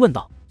凤仙问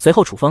道。随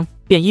后楚风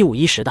便一五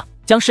一十的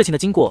将事情的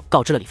经过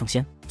告知了李凤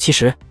仙。其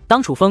实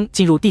当楚风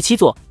进入第7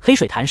座黑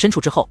水潭深处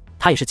之后，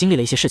他也是经历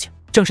了一些事情，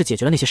正是解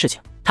决了那些事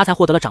情，他才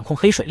获得了掌控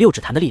黑水六指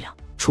坛的力量。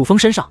楚风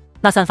身上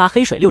那散发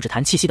黑水六指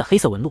坛气息的黑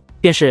色纹路，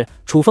便是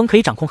楚风可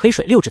以掌控黑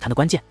水六指坛的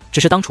关键。只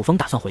是当楚风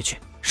打算回去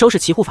收拾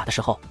其护法的时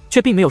候，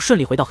却并没有顺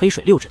利回到黑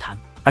水六指坛，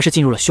而是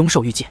进入了凶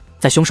兽域界。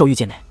在凶兽域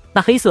界内，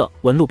那黑色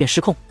纹路便失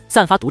控，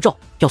散发毒咒，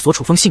要索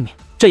楚风性命。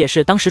这也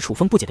是当时楚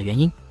风不解的原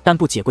因。但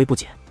不解归不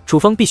解，楚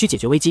风必须解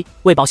决危机，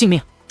为保性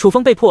命，楚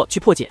风被迫去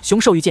破解凶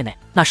兽域界内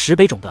那10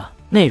杯种的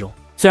内容。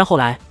虽然后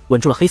来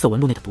稳住了黑色纹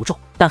路内的毒咒，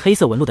但黑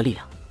色纹路的力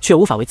量却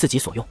无法为自己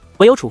所用。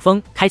唯有楚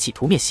风开启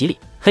涂灭洗礼，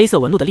黑色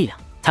纹路的力量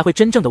才会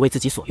真正的为自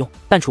己所用。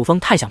但楚风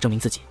太想证明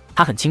自己，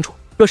他很清楚，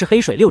若是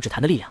黑水六指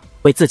坛的力量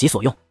为自己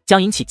所用，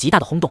将引起极大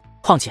的轰动。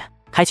况且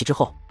开启之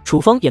后，楚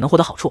风也能获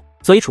得好处，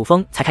所以楚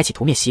风才开启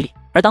涂灭洗礼。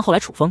而当后来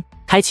楚风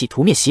开启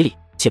涂灭洗礼，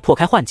且破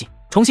开幻境，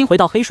重新回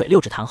到黑水六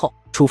指坛后，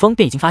楚风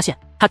便已经发现，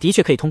他的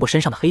确可以通过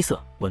身上的黑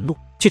色纹路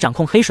去掌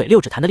控黑水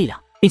六指坛的力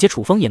量，并且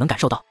楚风也能感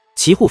受到，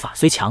其护法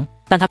虽强，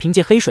但他凭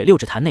借黑水六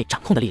指坛内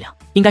掌控的力量，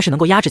应该是能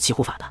够压制其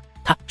护法的。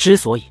他之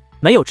所以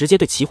没有直接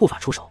对其护法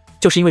出手，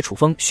就是因为楚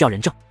风需要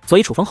人证，所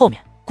以楚风后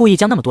面故意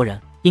将那么多人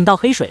引到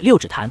黑水六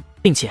指坛，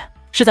并且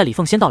是在李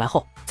凤仙到来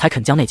后，才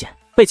肯将那件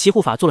被其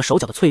护法做了手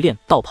脚的淬炼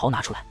道袍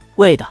拿出来，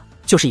为的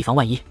就是以防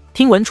万一。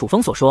听闻楚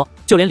风所说，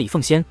就连李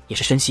凤仙也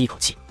是深吸一口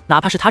气，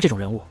哪怕是他这种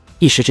人物，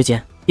一时之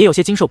间也有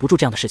些经受不住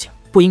这样的事情，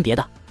不因别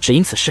的，只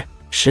因此事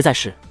实在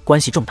是关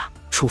系重大。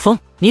楚风，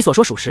你所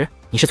说属实，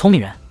你是聪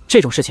明人，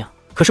这种事情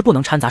可是不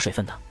能掺杂水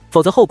分的，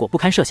否则后果不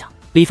堪设想。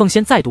李凤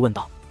仙再度问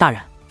道。大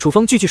人，楚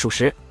风句句属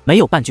实，没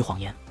有半句谎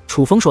言。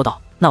楚风说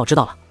道。那我知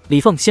道了。李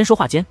凤仙说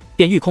话间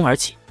便御空而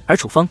起，而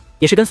楚风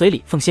也是跟随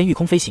李凤仙御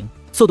空飞行，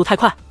速度太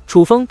快，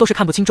楚风都是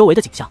看不清周围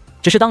的景象。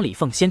只是当李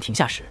凤仙停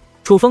下时，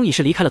楚风已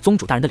是离开了宗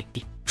主大人的领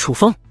地。楚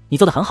风，你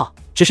做得很好，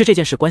只是这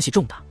件事关系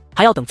重大，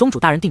还要等宗主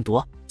大人定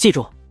夺。记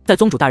住，在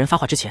宗主大人发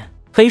话之前，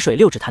黑水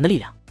六指坛的力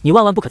量你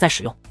万万不可再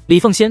使用。李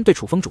凤仙对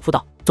楚风嘱咐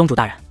道。宗主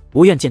大人，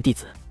无愿见弟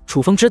子。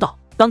楚风知道，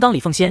刚刚李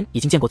凤仙已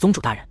经见过宗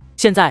主大人，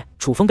现在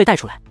楚风被带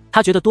出来，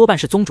他觉得多半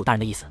是宗主大人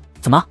的意思。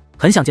怎么，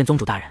很想见宗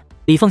主大人？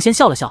李凤仙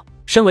笑了笑，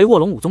身为卧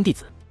龙武宗弟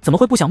子，怎么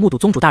会不想目睹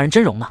宗主大人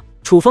真容呢？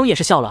楚风也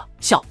是笑了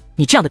笑，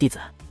你这样的弟子，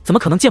怎么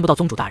可能见不到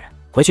宗主大人？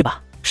回去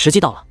吧，时机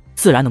到了，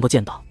自然能够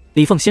见到。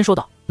李凤仙说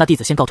道。那弟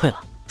子先告退了。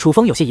楚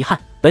风有些遗憾，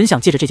本想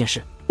借着这件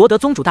事博得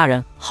宗主大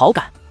人好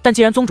感，但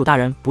既然宗主大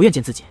人不愿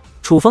见自己，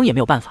楚风也没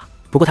有办法。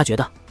不过他觉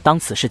得，当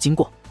此事经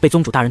过被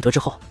宗主大人得知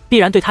后，必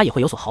然对他也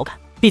会有所好感。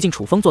毕竟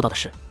楚风做到的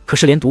事，可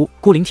是连独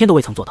孤凌天都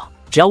未曾做到。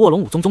只要卧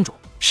龙武宗宗主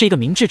是一个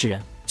明智之人，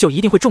就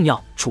一定会重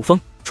要楚风。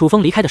楚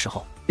风离开的时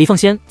候，李凤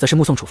仙则是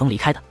目送楚风离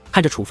开的。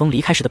看着楚风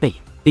离开时的背影，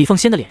李凤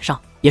仙的脸上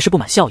也是布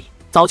满笑意。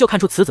早就看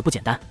出此子不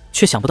简单，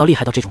却想不到厉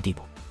害到这种地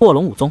步。卧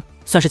龙武宗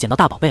算是捡到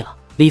大宝贝了。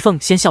李凤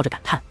仙笑着感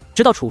叹。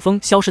直到楚风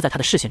消失在他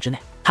的视线之内，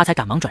他才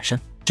赶忙转身。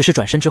只是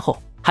转身之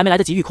后，还没来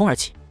得及御空而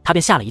起，他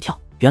便吓了一跳。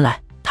原来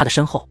他的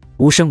身后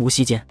无声无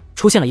息间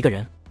出现了一个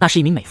人，那是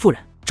一名美妇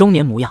人，中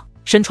年模样，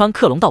身穿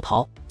克隆道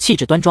袍，气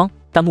质端庄，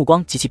但目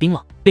光极其冰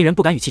冷，令人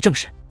不敢与其正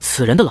视。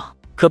此人的冷，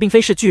可并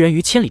非是拒人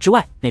于千里之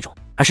外那种，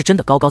而是真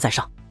的高高在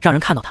上，让人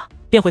看到他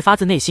便会发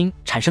自内心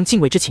产生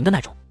敬畏之情的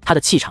那种。他的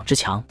气场之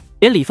强，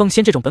连李凤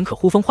仙这种本可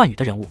呼风唤雨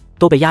的人物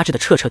都被压制得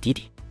彻彻底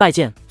底。拜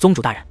见宗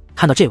主大人。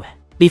看到这位，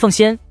李凤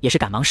仙也是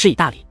赶忙施以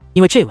大礼，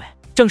因为这位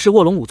正是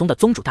卧龙武宗的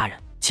宗主大人。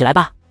起来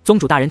吧。宗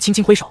主大人轻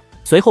轻挥手，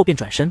随后便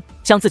转身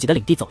向自己的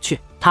领地走去。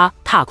他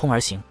踏空而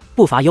行，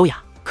步伐优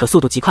雅，可速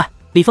度极快，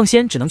李凤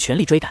仙只能全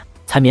力追赶，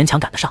才勉强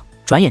赶得上。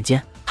转眼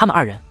间，他们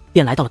二人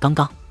便来到了刚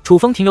刚楚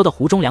风停留的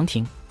湖中凉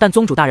亭。但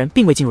宗主大人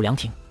并未进入凉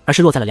亭，而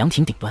是落在了凉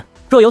亭顶端，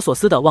若有所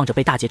思地望着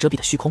被大劫遮蔽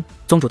的虚空。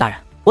宗主大人，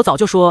我早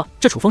就说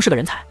这楚风是个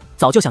人才，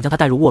早就想将他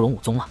带入卧龙武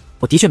宗了。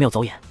我的确没有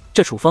走眼，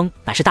这楚风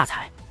乃是大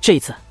才，这一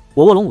次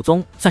我卧龙武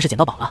宗算是捡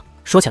到宝了。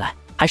说起来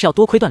还是要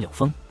多亏段柳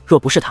风，若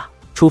不是他，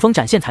楚风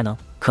展现才能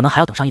可能还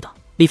要等上一等。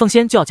李凤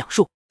仙就要讲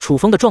述楚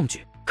风的壮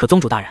举，可宗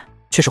主大人，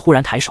却是忽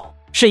然抬手，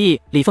示意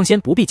李凤仙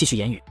不必继续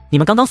言语。你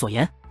们刚刚所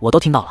言，我都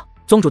听到了。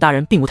宗主大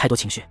人并无太多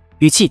情绪，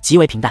语气极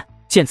为平淡。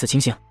见此情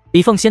形，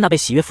李凤仙那被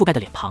喜悦覆盖的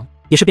脸庞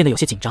也是变得有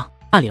些紧张。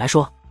按理来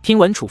说，听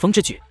闻楚风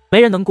之举，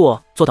没人能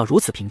够做到如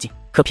此平静，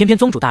可偏偏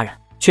宗主大人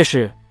却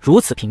是如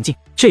此平静，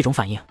这种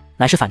反应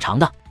乃是反常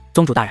的。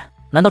宗主大人，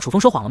难道楚风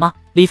说谎了吗？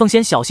李凤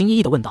仙小心翼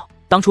翼地问道。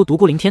当初独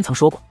孤凌天曾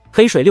说过，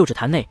黑水六指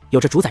坛内有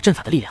着主宰阵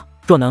法的力量，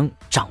若能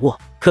掌握，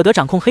可得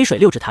掌控黑水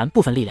六指坛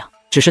部分力量，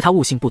只是他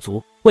悟性不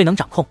足，未能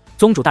掌控。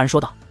宗主大人说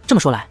道。这么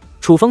说来，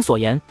楚风所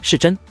言是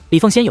真。李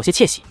凤仙有些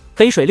窃喜，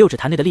黑水六指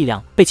坛内的力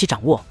量被其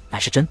掌握乃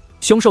是真，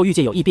凶兽欲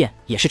界有异变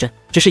也是真，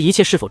只是一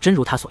切是否真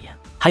如他所言，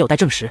还有待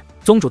证实。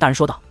宗主大人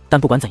说道。但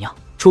不管怎样，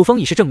楚风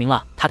已是证明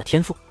了他的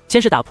天赋，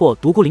先是打破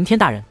独孤凌天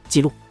大人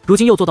记录，如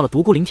今又做到了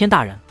独孤凌天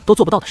大人都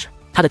做不到的事，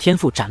他的天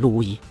赋展露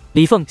无遗。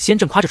李凤仙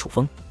正夸着楚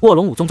风，卧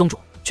龙武宗宗主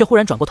却忽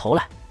然转过头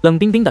来，冷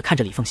冰冰地看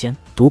着李凤仙。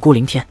独孤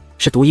凌天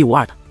是独一无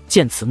二的。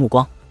见此目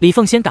光，李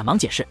凤仙赶忙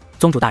解释。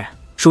宗主大人，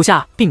属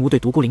下并无对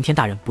独孤凌天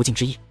大人不敬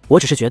之意，我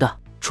只是觉得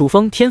楚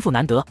风天赋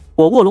难得，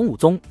我卧龙武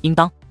宗应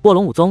当。卧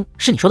龙武宗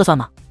是你说的算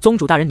吗？宗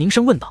主大人凝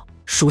声问道。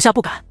属下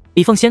不敢。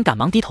李凤仙赶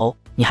忙低头。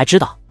你还知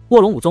道卧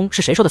龙武宗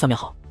是谁说的算面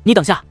好？你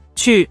等下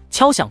去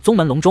敲响宗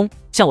门隆钟，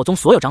向我宗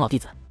所有长老弟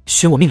子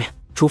宣我命令，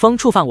楚风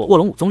触犯我卧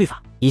龙武宗律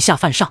法，以下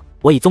犯上，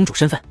我以宗主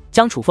身份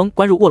将楚风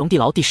关入卧龙地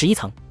牢第11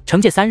层，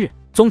惩戒3日。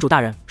宗主大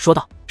人说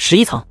道。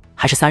11层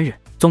还是3日？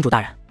宗主大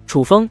人，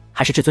楚风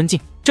还是至尊境，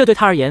这对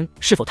他而言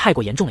是否太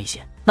过严重了一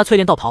些？那淬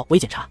炼道袍我已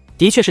检查，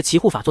的确是其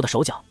护法做的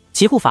手脚，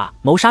其护法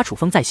谋杀楚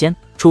风在先，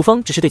楚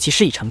风只是对其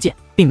施以惩戒，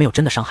并没有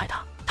真的伤害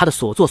他，他的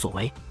所作所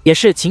为也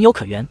是情有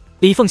可原。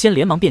李凤仙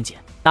连忙辩解，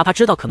哪怕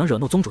知道可能惹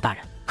怒宗主大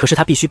人，可是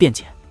他必须辩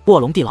解。卧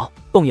龙地牢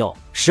共有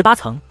18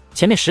层，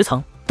前面10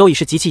层都已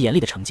是极其严厉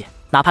的惩戒，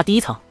哪怕第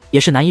1层也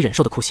是难以忍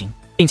受的酷刑，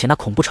并且那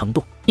恐怖程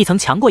度一层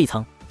强过一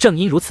层。正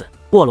因如此，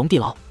卧龙地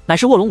牢乃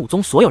是卧龙武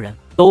宗所有人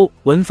都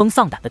闻风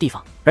丧胆的地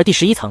方，而第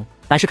11层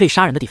乃是可以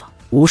杀人的地方，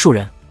无数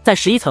人在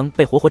11层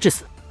被活活致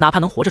死，哪怕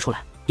能活着出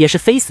来，也是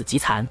非死即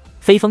残，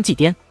非疯即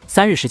癫。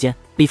3日时间，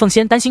李凤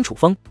仙担心楚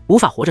风无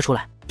法活着出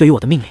来，对于我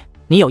的命令，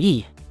你有异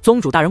议？宗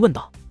主大人问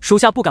道。属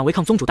下不敢违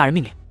抗宗主大人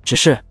命令，只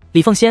是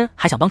李凤仙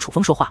还想帮楚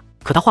风说话，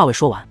可他话未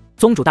说完，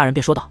宗主大人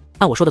便说道。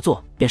按我说的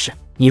做便是，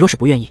你若是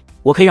不愿意，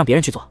我可以让别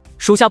人去做。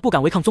属下不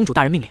敢违抗宗主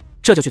大人命令，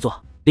这就去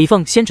做。李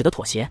凤仙只得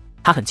妥协，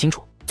他很清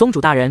楚宗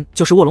主大人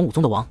就是卧龙武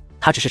宗的王，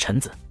他只是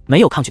臣子，没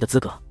有抗拒的资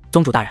格。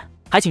宗主大人，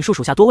还请恕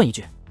属下多问一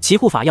句，其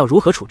护法要如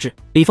何处置？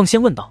李凤仙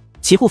问道。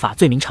其护法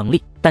罪名成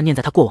立，但念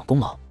在他过往功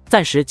劳，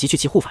暂时急去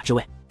其护法之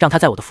位，让他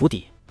在我的府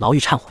邸牢狱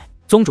忏悔。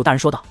宗主大人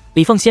说道。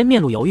李凤仙面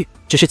露犹豫，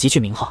只是急去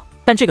名号，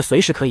但这个随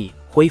时可以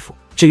恢复。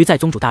至于在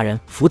宗主大人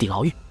府邸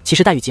牢狱，其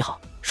实待遇极好，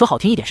说好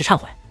听一点是忏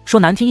悔，说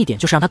难听一点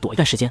就是让他躲一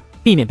段时间，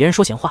避免别人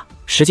说闲话，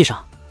实际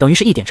上等于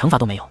是一点惩罚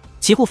都没有。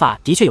其护法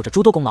的确有着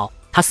诸多功劳，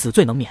他死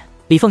罪能免，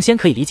李凤仙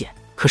可以理解，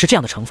可是这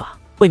样的惩罚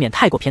未免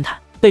太过偏袒，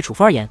对楚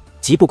风而言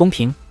极不公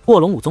平。卧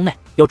龙武宗内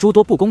有诸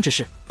多不公之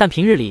事，但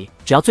平日里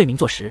只要罪名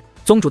坐实，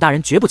宗主大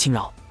人绝不轻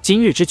饶。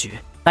今日之举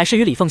乃是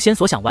与李凤仙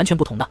所想完全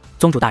不同的。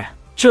宗主大人，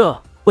这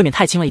未免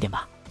太轻了一点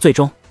吧？最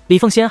终李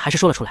凤仙还是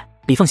说了出来。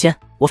李凤仙，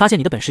我发现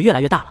你的本事越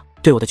来越大了，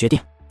对我的决定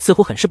似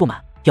乎很是不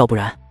满，要不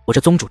然我这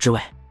宗主之位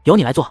由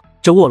你来做，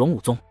这卧龙武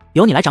宗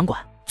由你来掌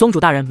管。宗主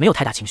大人没有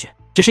太大情绪，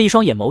只是一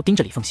双眼眸盯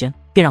着李凤仙，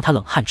便让他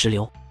冷汗直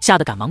流，吓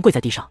得赶忙跪在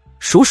地上。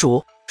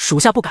属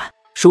下不敢，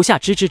属下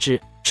知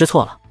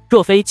错了，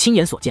若非亲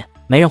眼所见，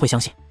没人会相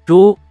信。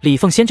如李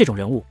凤仙这种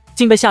人物，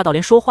竟被吓到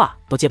连说话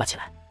都结巴起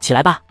来。起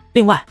来吧。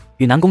另外，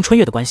与南宫春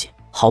月的关系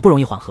好不容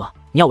易缓和，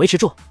你要维持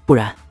住，不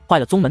然坏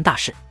了宗门大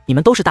事，你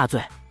们都是大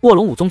罪。卧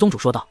龙武宗宗主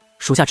说道。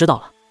属下知道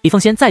了。李凤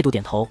仙再度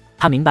点头，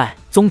他明白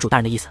宗主大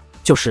人的意思，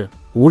就是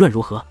无论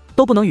如何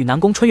都不能与南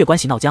宫春月关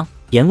系闹僵。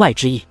言外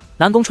之意，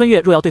南宫春月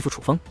若要对付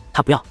楚风，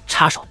他不要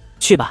插手。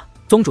去吧。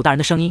宗主大人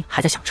的声音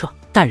还在响彻，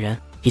但人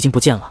已经不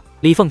见了。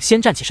李凤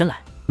仙站起身来，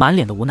满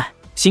脸的无奈，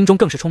心中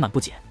更是充满不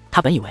解。他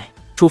本以为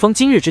楚风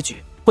今日之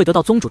举会得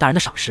到宗主大人的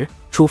赏识，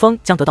楚风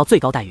将得到最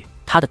高待遇，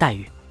他的待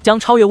遇将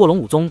超越卧龙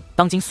武宗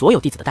当今所有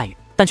弟子的待遇，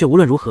但却无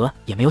论如何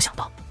也没有想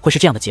到会是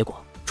这样的结果。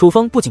楚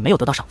风不仅没有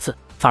得到赏赐，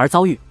反而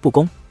遭遇不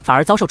公，反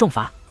而遭受重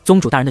罚。宗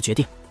主大人的决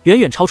定远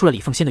远超出了李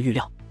凤仙的预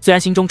料，虽然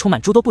心中充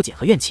满诸多不解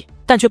和怨气，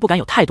但却不敢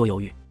有太多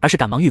犹豫，而是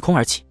赶忙御空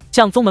而起，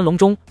向宗门隆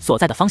中所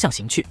在的方向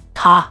行去。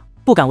他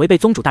不敢违背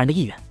宗主大人的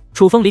意愿。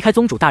楚风离开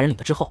宗主大人领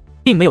的之后，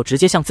并没有直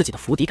接向自己的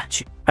府邸赶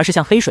去，而是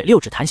向黑水六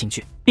指坛行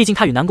去。毕竟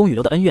他与南宫雨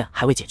流的恩怨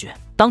还未解决。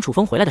当楚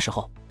风回来的时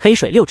候，黑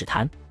水六指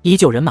坛依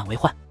旧人满为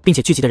患，并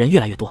且聚集的人越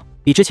来越多，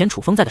比之前楚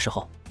风在的时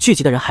候聚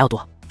集的人还要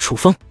多。楚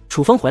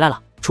风回来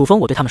了。楚风，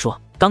我对他们说，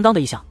刚刚的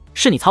异象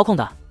是你操控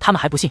的，他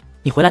们还不信，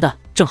你回来的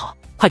正好，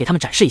快给他们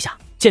展示一下。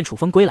见楚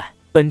风归来，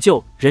本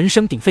就人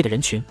声鼎沸的人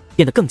群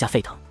变得更加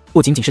沸腾，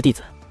不仅仅是弟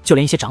子，就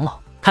连一些长老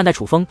看待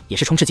楚风也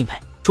是充斥敬佩。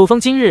楚风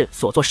今日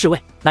所作侍卫，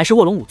乃是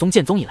卧龙武宗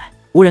建宗以来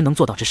无人能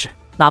做到之事，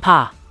哪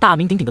怕大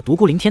名鼎鼎的独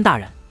孤凌天大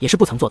人也是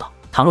不曾做到。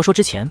倘若说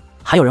之前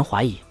还有人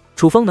怀疑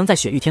楚风能在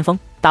雪域天峰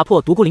打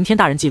破独孤凌天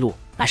大人记录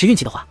乃是运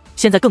气的话，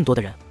现在更多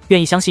的人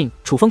愿意相信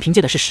楚风凭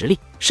借的是实力，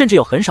甚至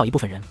有很少一部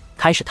分人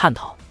开始探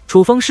讨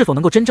楚风是否能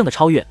够真正的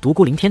超越独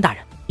孤凌天大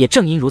人。也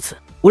正因如此，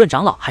无论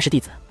长老还是弟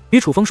子，与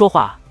楚风说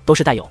话都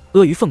是带有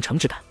阿谀奉承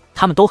之感。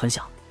他们都很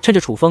想趁着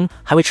楚风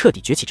还未彻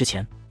底崛起之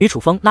前，与楚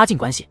风拉近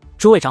关系。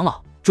诸位长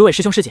老，诸位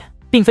师兄师姐，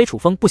并非楚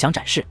风不想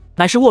展示，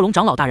乃是卧龙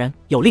长老大人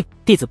有令，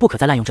弟子不可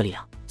再滥用这力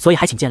量，所以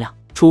还请见谅。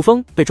楚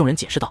风对众人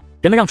解释道：“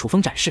人们让楚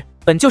风展示，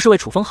本就是为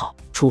楚风好。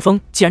楚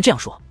风既然这样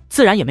说，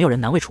自然也没有人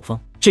难为楚风。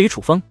至于楚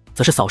风，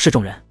则是扫视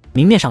众人。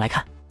明面上来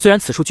看，虽然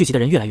此处聚集的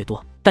人越来越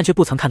多，但却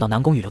不曾看到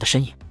南宫羽流的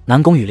身影。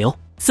南宫羽流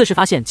似是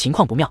发现情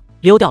况不妙，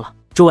溜掉了。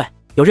诸位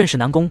有认识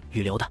南宫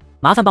羽流的，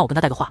麻烦帮我跟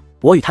他带个话。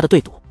我与他的对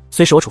赌，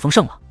虽是我楚风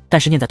胜了，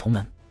但是念在同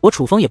门，我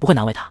楚风也不会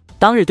难为他。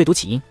当日对赌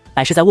起因，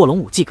乃是在卧龙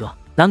舞祭阁，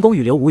南宫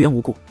羽流无缘无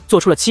故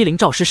做出了欺凌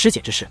赵师师姐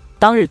之事。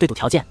当日对赌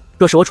条件，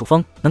若是我楚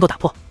风能够打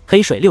破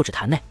黑水六指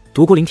坛内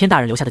独孤凌天大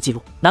人留下的记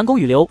录，南宫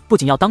羽流不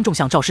仅要当众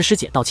向赵师师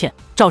姐道歉，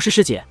赵师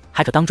师姐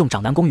还可当众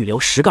掌南宫羽流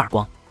10个耳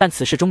光。但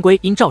此事终归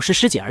因赵师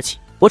师姐而起，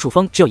我楚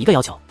风只有一个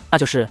要求，那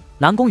就是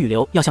南宫羽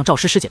流要向赵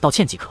师师姐道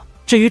歉即可。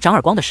至于掌耳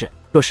光的事，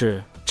若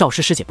是赵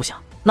师师姐不想，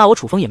那我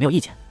楚风也没有意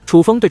见。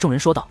楚风对众人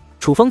说道。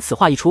楚风此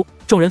话一出，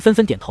众人纷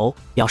纷点头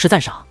表示赞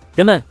赏。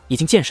人们已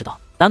经见识到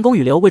南宫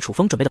羽流为楚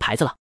风准备的牌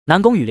子了。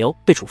南宫羽流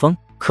对楚风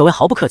可谓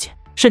毫不客气，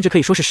甚至可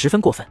以说是十分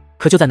过分。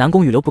可就在南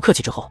宫羽流不客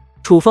气之后，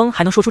楚风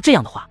还能说出这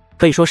样的话，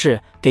可以说是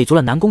给足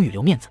了南宫羽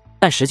流面子。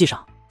但实际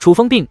上，楚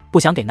风并不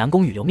想给南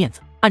宫羽流面子，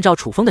按照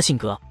楚风的性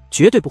格，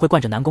绝对不会惯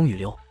着南宫羽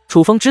流。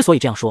楚风之所以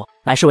这样说，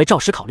乃是为赵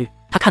师考虑。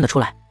他看得出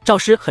来，赵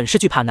师很是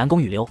惧怕南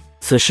宫羽流，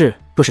此事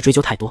若是追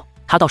究太多，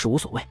他倒是无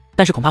所谓，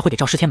但是恐怕会给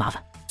赵师添麻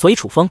烦，所以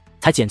楚风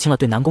才减轻了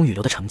对南宫羽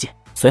流的惩戒。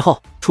随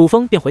后，楚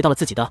风便回到了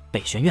自己的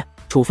北玄院。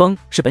楚风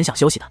是本想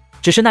休息的，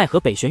只是奈何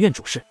北玄院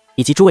主事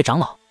以及诸位长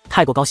老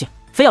太过高兴，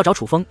非要找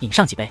楚风饮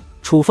上几杯。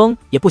楚风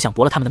也不想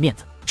驳了他们的面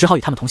子，只好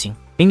与他们同行。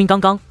明明刚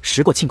刚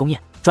食过庆功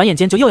宴，转眼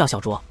间就又要小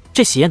酌，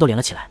这喜宴都连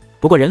了起来。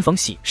不过人逢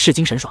喜事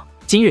精神爽，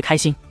今日开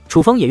心，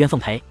楚风也愿奉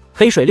陪。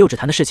黑水六指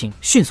坛的事情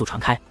迅速传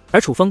开，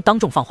而楚风当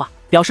众放话，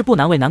表示不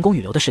难为南宫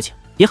羽流的事情，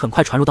也很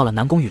快传入到了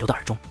南宫羽流的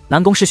耳中。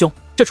南宫师兄，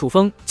这楚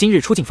风今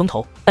日出尽风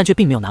头，但却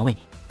并没有难为你，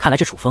看来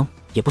这楚风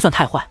也不算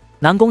太坏。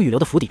南宫羽流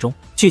的府邸中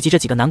聚集着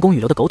几个南宫羽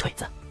流的狗腿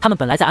子，他们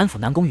本来在安抚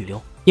南宫羽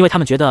流，因为他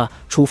们觉得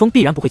楚风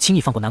必然不会轻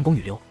易放过南宫羽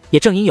流。也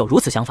正因有如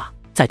此想法，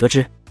在得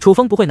知楚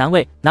风不会难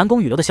为南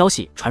宫羽流的消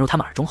息传入他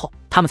们耳中后，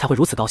他们才会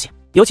如此高兴。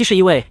尤其是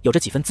一位有着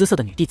几分姿色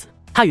的女弟子，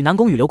她与南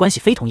宫羽流关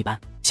系非同一般，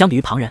相比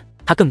于旁人，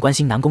她更关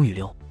心南宫羽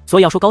流，所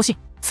以要说高兴，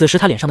此时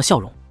她脸上的笑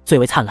容最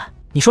为灿烂。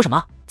你说什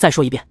么？再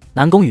说一遍。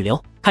南宫羽流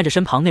看着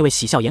身旁那位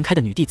喜笑颜开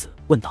的女弟子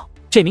问道。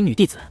这名女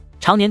弟子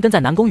常年跟在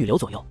南宫羽流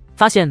左右，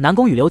发现南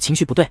宫羽流情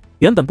绪不对，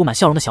原本布满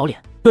笑容的小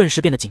脸顿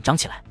时变得紧张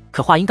起来。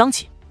可话音刚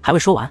起，还未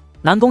说完，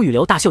南宫羽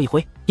流大袖一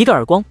挥，一个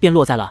耳光便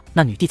落在了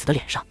那女弟子的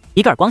脸上。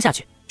一个耳光下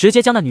去，直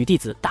接将那女弟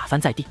子打翻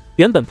在地，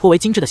原本颇为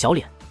精致的小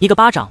脸，一个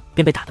巴掌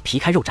便被打得皮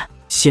开肉绽，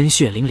鲜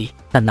血淋漓。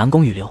但南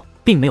宫羽流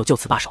并没有就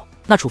此罢手。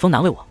那楚风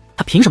难为我，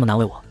他凭什么难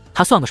为我？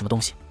他算个什么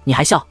东西？你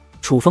还笑？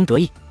楚风得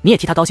意，你也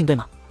替他高兴对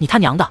吗？你他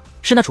娘的，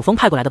是那楚风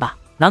派过来的吧？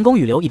南宫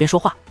羽流一边说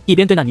话，一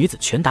边对那女子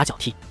拳打脚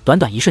踢。短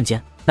短一瞬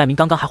间，那名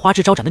刚刚还花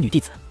枝招展的女弟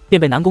子便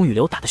被南宫羽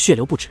流打得血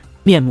流不止，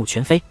面目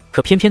全非。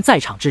可偏偏在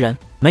场之人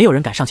没有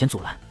人敢上前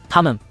阻拦，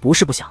他们不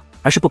是不想，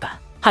而是不敢，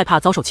害怕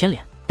遭受牵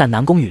连。但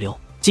南宫羽流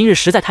今日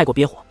实在太过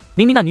憋火，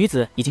明明那女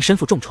子已经身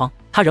负重创，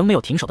他仍没有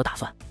停手的打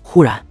算。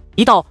忽然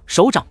一道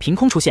手掌凭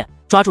空出现，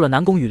抓住了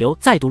南宫羽流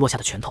再度落下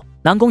的拳头。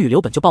南宫羽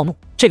流本就暴怒，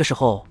这个时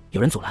候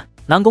有人阻拦，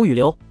南宫羽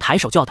流抬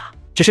手就要打，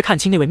只是看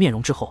清那位面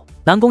容之后，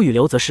南宫羽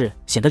流则是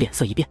显得脸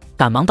色一变，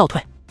赶忙倒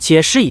退，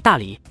且施以大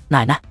礼。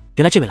奶奶，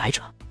原来这位来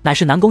者乃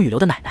是南宫羽流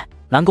的奶奶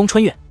南宫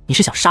春月，你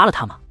是想杀了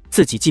他吗？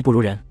自己技不如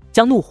人，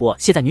将怒火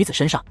泄在女子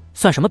身上，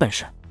算什么本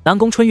事？南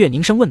宫春月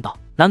凝声问道。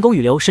南宫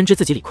羽流深知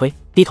自己理亏，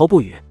低头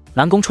不语。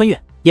南宫春月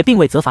也并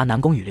未责罚南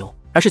宫羽流，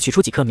而是取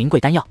出几颗名贵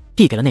丹药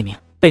递给了那名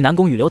被南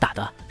宫羽流打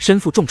得身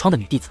负重创的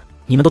女弟子。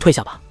你们都退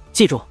下吧，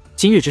记住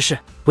今日之事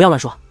不要乱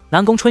说。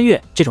南宫春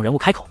月这种人物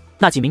开口，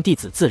那几名弟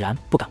子自然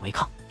不敢违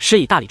抗，施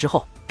以大礼之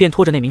后，便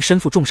拖着那名身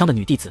负重伤的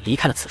女弟子离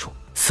开了此处。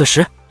此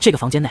时这个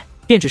房间内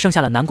便只剩下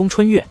了南宫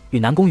春月与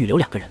南宫羽流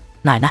两个人。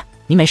奶奶，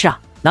您没事啊？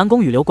南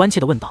宫羽流关切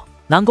地问道。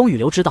南宫羽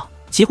流知道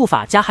齐护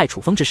法加害楚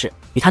风之事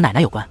与他奶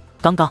奶有关，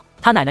刚刚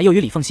他奶奶又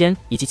与李凤仙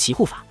以及齐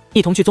护法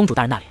一同去宗主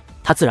大人那里，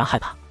他自然害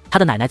怕他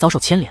的奶奶遭受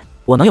牵连。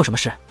我能有什么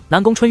事？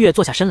南宫春月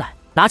坐下身来，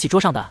拿起桌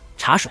上的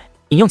茶水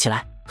饮用起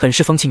来，很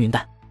是风轻云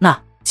淡。那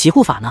齐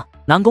护法呢？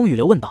南宫羽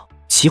流问道。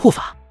齐护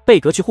法被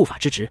革去护法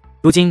之职，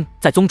如今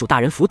在宗主大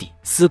人府邸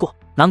思过。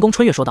南宫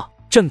春月说道。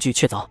证据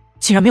确凿，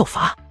竟然没有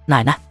罚。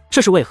奶奶，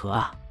这是为何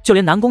啊？就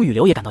连南宫羽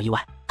流也感到意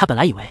外，他本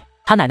来以为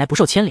他奶奶不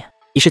受牵连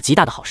已是极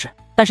大的好事，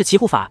但是齐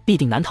护法必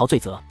定难逃罪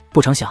责，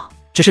不成想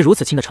只是如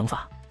此轻的惩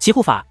罚。齐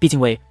护法毕竟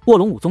为卧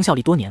龙武宗效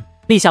力多年，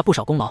立下不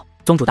少功劳，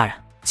宗主大人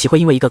岂会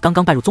因为一个刚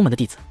刚拜入宗门的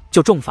弟子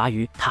就重罚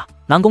于他？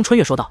南宫春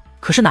月说道。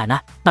可是奶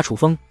奶，那楚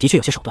风的确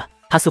有些手段，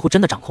他似乎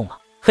真的掌控了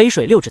黑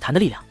水六指坛的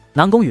力量。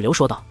南宫羽流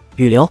说道。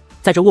雨流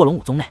在这卧龙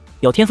武宗内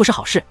有天赋是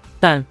好事，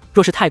但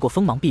若是太过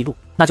锋芒毕露，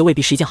那就未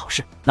必是一件好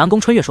事。南宫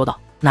春月说道：“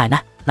奶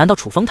奶，难道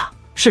楚风他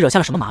是惹下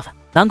了什么麻烦？”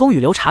南宫雨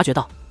流察觉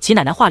到其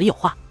奶奶话里有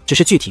话，只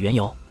是具体缘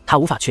由他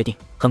无法确定，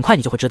很快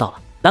你就会知道了。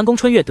南宫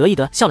春月得意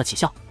地笑了起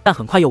笑，但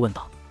很快又问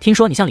道：“听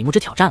说你向李牧之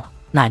挑战了？”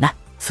奶奶，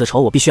此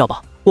仇我必须要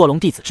报，卧龙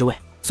弟子之位，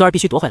孙儿必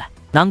须夺回来。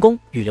南宫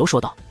雨流说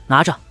道：“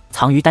拿着，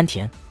藏于丹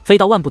田，非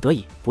到万不得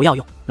已不要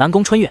用。”南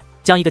宫春月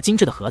将一个精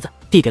致的盒子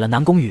递给了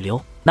南宫雨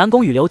流，南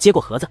宫雨流接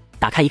过盒子，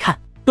打开一看，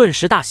顿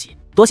时大喜，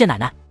多谢奶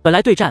奶。本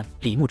来对战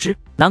李牧之，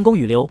南宫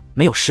雨流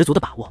没有十足的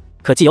把握，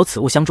可既有此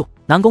物相助，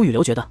南宫雨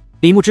流觉得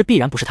李牧之必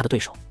然不是他的对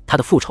手，他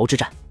的复仇之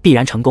战必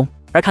然成功。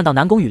而看到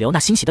南宫雨流那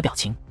欣喜的表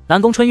情，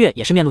南宫春月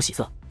也是面露喜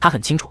色。他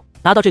很清楚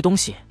拿到这东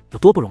西有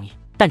多不容易，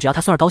但只要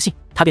他孙儿高兴，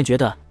他便觉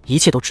得一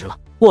切都值了。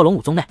卧龙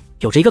武宗内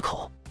有着一个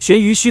口悬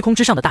于虚空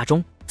之上的大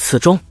钟，此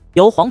钟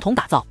由黄铜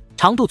打造，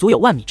长度足有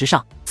万米之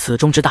上，此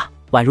钟之大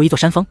宛如一座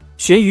山峰，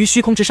悬于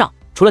虚空之上。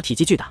除了体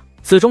积巨大，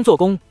此钟做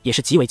工也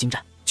是极为精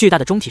湛。巨大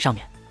的钟体上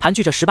面盘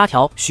踞着18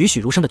条栩栩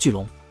如生的巨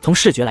龙，从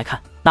视觉来看，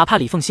哪怕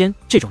李凤仙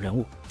这种人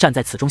物站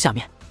在此钟下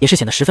面，也是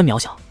显得十分渺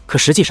小。可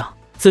实际上，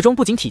此钟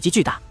不仅体积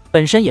巨大，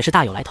本身也是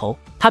大有来头，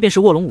它便是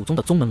卧龙武宗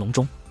的宗门龙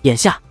钟。眼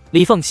下，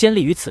李凤仙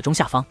立于此钟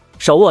下方，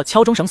手握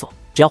敲钟绳索，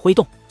只要挥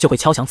动就会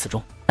敲响此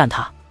钟。但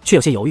他却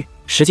有些犹豫。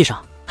实际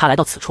上，他来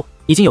到此处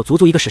已经有足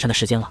足1个时辰的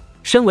时间了。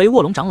身为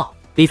卧龙长老，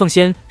李凤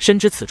仙深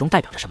知此钟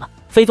代表着什么。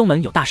非宗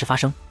门有大事发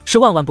生，是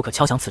万万不可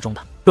敲响此钟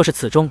的。若是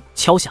此钟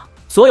敲响，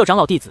所有长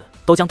老弟子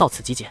都将到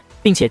此集结，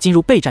并且进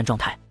入备战状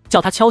态。叫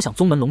他敲响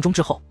宗门龙钟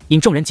之后，引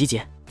众人集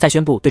结，再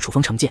宣布对楚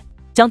风惩戒，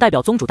将代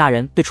表宗主大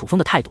人对楚风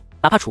的态度。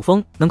哪怕楚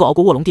风能够熬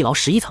过卧龙地牢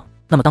11层，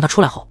那么当他出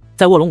来后，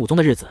在卧龙武宗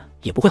的日子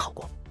也不会好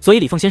过。所以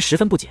李凤仙十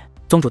分不解，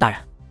宗主大人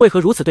为何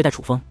如此对待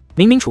楚风？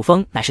明明楚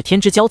风乃是天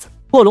之骄子，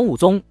卧龙武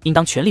宗应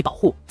当全力保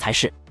护才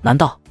是。难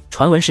道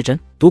传闻是真？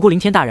独孤凌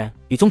天大人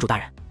与宗主大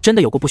人真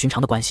的有过不寻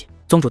常的关系？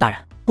宗主大人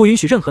不允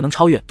许任何能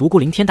超越独孤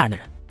凌天大人的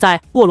人在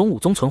卧龙武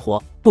宗存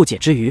活。不解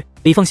之余，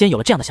李凤仙有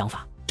了这样的想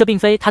法，这并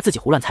非他自己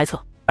胡乱猜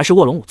测，而是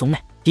卧龙武宗内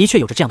的确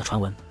有着这样的传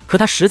闻。可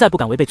他实在不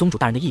敢违背宗主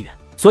大人的意愿，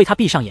所以他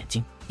闭上眼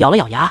睛，咬了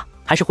咬牙，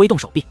还是挥动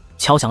手臂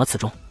敲响了此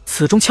钟。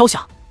此钟敲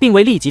响，并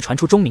未立即传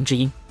出钟鸣之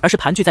音，而是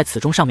盘踞在此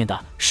钟上面的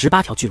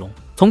18条巨龙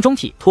从钟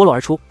体脱落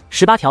而出。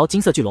18条金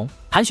色巨龙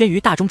盘旋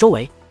于大钟周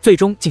围，最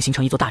终竟形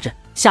成一座大阵。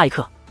下一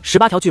刻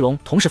，18条巨龙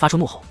同时发出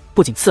怒吼，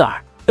不仅刺耳，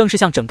更是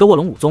向整个卧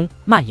龙武宗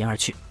蔓延而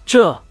去。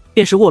这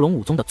便是卧龙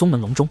武宗的宗门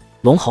龙钟，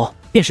龙吼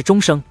便是钟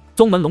声。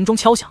宗门龙钟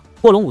敲响，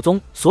卧龙武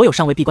宗所有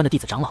尚未闭关的弟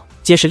子长老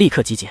皆是立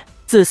刻集结，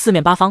自四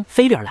面八方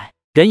飞掠而来，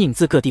人影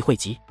自各地汇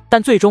集，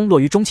但最终落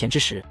于钟前之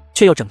时，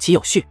却又整齐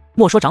有序。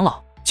莫说长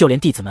老，就连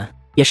弟子们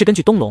也是根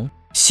据东龙、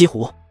西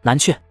湖、南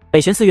阙、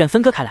北玄4院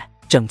分割开来，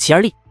整齐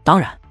而立。当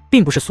然，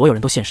并不是所有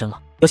人都现身了，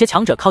有些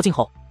强者靠近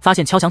后，发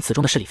现敲响此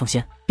钟的是李凤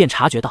仙，便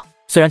察觉到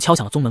虽然敲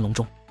响了宗门龙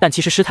钟，但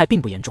其实失态并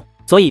不严重，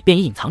所以便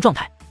以隐藏状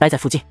态待在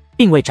附近，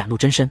并未展露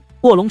真身。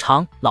卧龙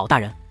长老大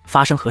人，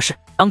发生何事？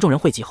当众人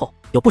汇集后，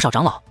有不少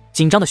长老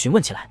紧张地询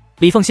问起来。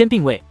李凤仙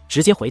并未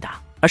直接回答，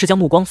而是将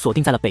目光锁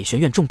定在了北玄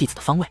院众弟子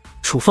的方位。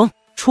楚风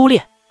出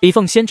列。李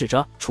凤仙指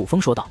着楚风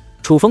说道。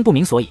楚风不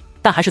明所以，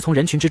但还是从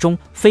人群之中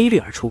飞掠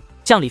而出，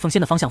向李凤仙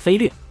的方向飞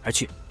掠而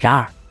去。然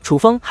而楚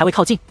风还未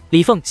靠近，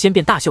李凤仙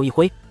便大袖一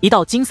挥，一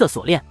道金色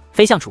锁链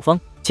飞向楚风，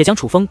且将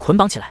楚风捆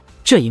绑起来。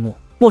这一幕，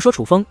莫说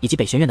楚风以及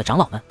北玄院的长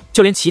老们，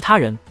就连其他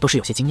人都是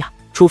有些惊讶。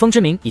楚风之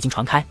名已经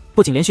传开，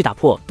不仅连续打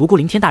破独孤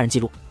凌天大人记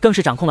录，更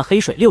是掌控了黑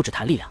水6指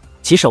坛力量，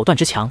其手段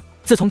之强，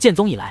自从剑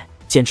宗以来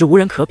简直无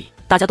人可比。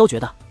大家都觉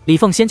得李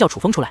凤仙叫楚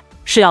风出来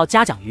是要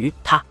嘉奖于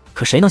他，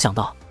可谁能想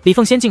到李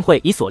凤仙竟会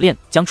以锁链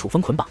将楚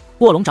风捆绑。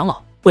卧龙长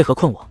老为何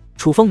困我？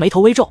楚风眉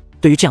头微皱，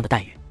对于这样的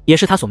待遇也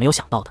是他所没有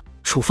想到的。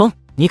楚风，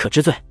你可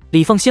知罪？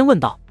李凤仙问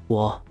道。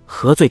我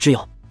何罪之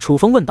有？楚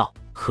风问道。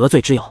何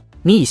罪之有？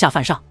你以下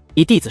犯上，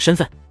以弟子身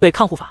份对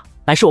抗护法，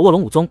乃是我卧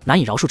龙武宗难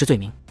以饶恕之罪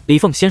名。李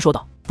凤仙说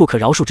道。不可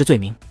饶恕之罪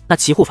名？那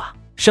其护法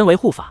身为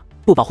护法，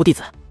不保护弟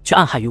子，却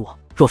暗害于我，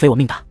若非我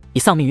命大，已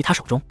丧命于他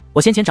手中。我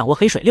先前掌握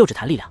黑水6指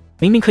坛力量，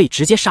明明可以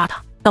直接杀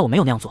他，但我没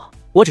有那样做，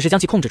我只是将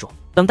其控制住，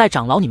等待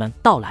长老你们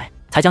到来，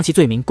才将其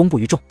罪名公布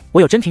于众。我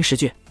有真凭实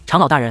据，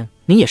长老大人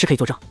您也是可以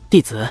作证。弟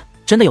子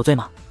真的有罪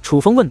吗？楚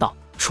风问道。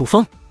楚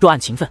风，若按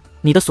情分，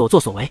你的所作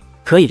所为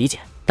可以理解，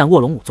但卧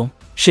龙武宗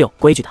是有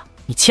规矩的，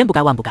你千不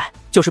该万不该，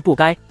就是不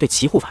该对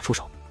其护法出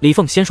手。李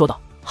凤仙说道。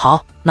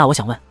好，那我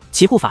想问，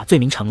其护法罪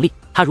名成立，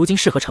他如今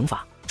是何惩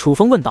罚？楚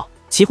风问道。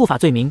其护法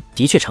罪名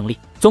的确成立，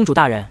宗主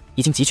大人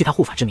已经急去他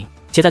护法之名，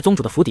且在宗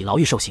主的府邸牢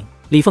狱受刑。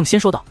李凤仙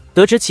说道。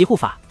得知其护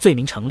法罪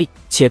名成立，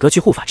且革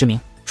去护法之名，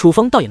楚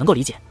风倒也能够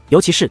理解，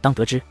尤其是当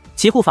得知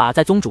其护法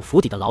在宗主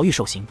府邸的牢狱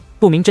受刑，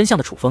不明真相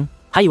的楚风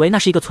还以为那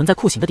是一个存在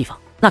酷刑的地方。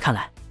那看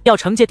来要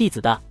惩戒弟子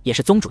的也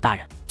是宗主大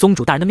人，宗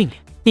主大人的命令，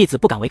弟子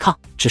不敢违抗，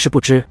只是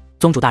不知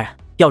宗主大人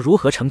要如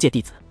何惩戒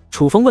弟子。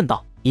楚风问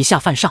道。以下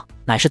犯上，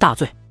乃是大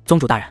罪，宗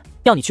主大人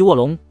要你去卧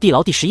龙地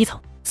牢第11层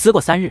思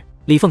过3日。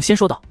李凤仙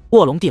说道。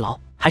卧龙地牢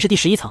还是第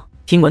11层？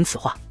听闻此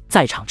话，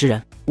在场之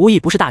人无一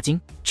不是大惊，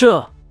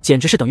这简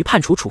直是等于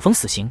判处楚风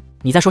死刑。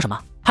你在说什么？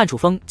判楚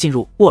风进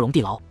入卧龙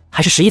地牢？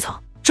还是11层，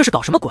这是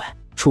搞什么鬼？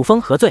楚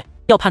枫何罪，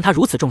要判他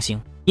如此重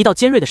刑？一道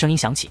尖锐的声音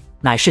响起，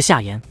乃是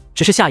夏言。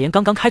只是夏言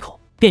刚刚开口，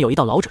便有一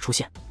道老者出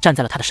现，站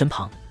在了他的身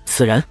旁。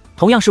此人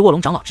同样是卧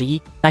龙长老之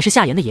一，乃是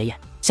夏言的爷爷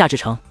夏志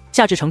成。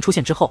夏志成出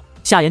现之后，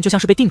夏言就像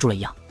是被定住了一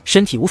样，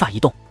身体无法移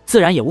动，自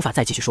然也无法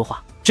再继续说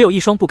话，只有一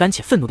双不甘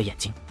且愤怒的眼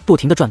睛不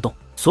停地转动。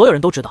所有人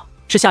都知道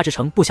是夏志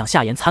成不想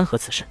夏言参合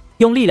此事，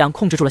用力量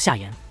控制住了夏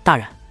言。大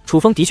人，楚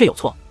枫的确有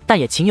错，但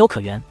也情有可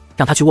原，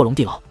让他去卧龙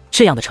地牢，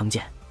这样的惩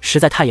戒实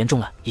在太严重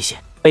了一些。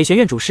北玄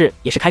院主事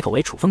也是开口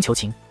为楚枫求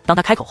情，当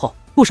他开口后，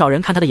不少人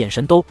看他的眼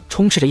神都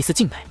充斥着一丝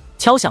敬佩。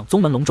敲响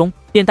宗门龙钟，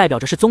便代表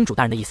着是宗主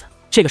大人的意思。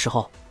这个时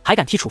候还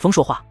敢替楚枫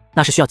说话，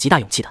那是需要极大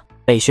勇气的。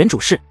北玄主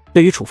事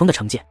对于楚枫的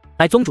惩戒，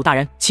乃宗主大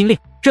人亲令，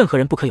任何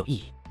人不可有异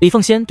议。李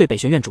凤仙对北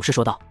玄院主事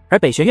说道。而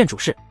北玄院主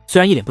事虽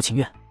然一脸不情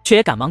愿，却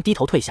也赶忙低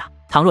头退下。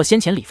倘若先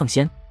前李凤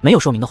仙没有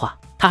说明的话，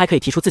他还可以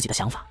提出自己的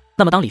想法。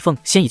那么当李凤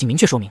仙已经明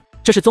确说明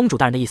这是宗主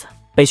大人的意思，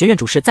北玄院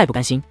主事再不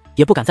甘心，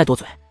也不敢再多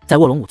嘴。在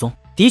卧龙武宗，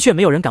的确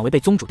没有人敢违背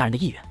宗主大人的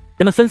意愿。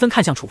人们纷纷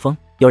看向楚枫，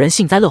有人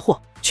幸灾乐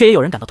祸，却也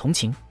有人感到同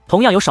情。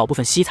同样有少部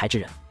分惜才之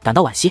人感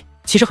到惋惜。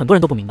其实很多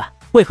人都不明白，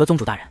为何宗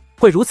主大人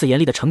会如此严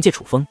厉的惩戒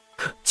楚枫。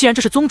可既然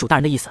这是宗主大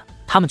人的意思，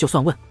他们就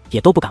算问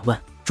也都不敢问。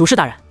主事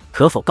大人，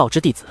可否告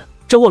知弟子，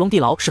这卧龙地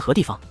牢是何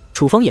地方？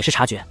楚枫也是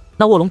察觉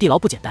那卧龙地牢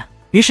不简单，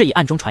于是以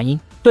暗中传音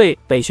对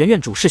北玄院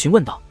主事询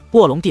问道：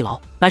卧龙地牢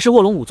乃是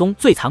卧龙武宗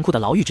最残酷的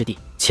牢狱之地，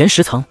前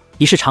10层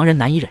已是常人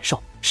难以忍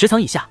受，10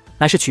层以下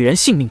乃是取人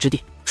性命之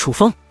地。楚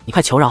枫，你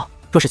快求饶，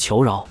若是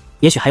求饶，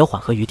也许还有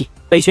缓和余地。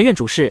北玄院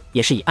主事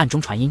也是以暗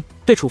中传音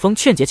对楚枫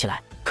劝解起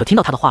来。可听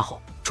到他的话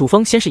后，楚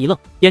枫先是一愣，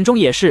眼中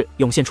也是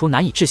涌现出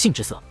难以置信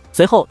之色。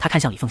随后他看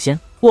向李凤仙，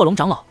卧龙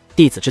长老，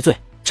弟子之罪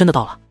真的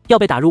到了要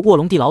被打入卧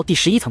龙地牢第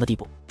11层的地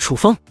步。楚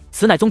枫，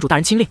此乃宗主大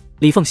人亲令。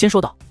李凤仙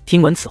说道。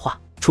听闻此话，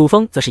楚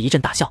枫则是一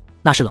阵大笑，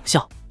那是冷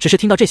笑，只是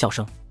听到这笑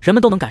声，人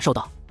们都能感受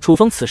到楚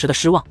枫此时的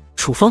失望。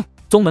楚枫，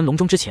宗门隆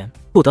中之前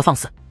不得放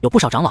肆，有不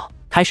少长老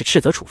开始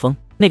斥责楚枫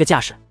那个架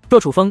势，若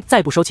楚枫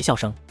再不收起笑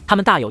声，他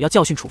们大有要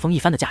教训楚枫一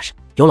番的架势。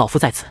有老夫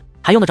在此，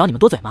还用得着你们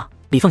多嘴吗？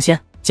李凤仙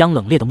将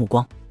冷冽的目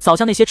光扫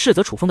向那些斥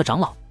责楚枫的长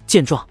老，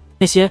见状，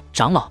那些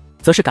长老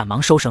则是赶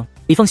忙收声。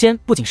李凤仙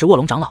不仅是卧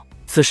龙长老，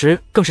此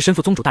时更是身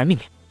负宗主大人命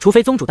令，除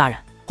非宗主大人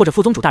或者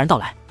副宗主大人到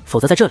来，否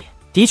则在这里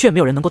的确没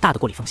有人能够大得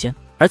过李凤仙。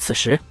而此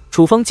时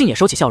楚枫竟也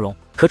收起笑容，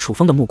可楚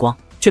枫的目光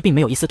却并没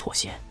有一丝妥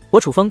协。我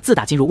楚枫自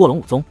打进入卧龙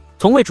武宗，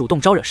从未主动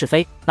招惹是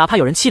非，哪怕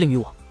有人欺凌于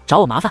我，找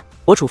我麻烦，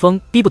我楚枫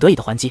逼不得已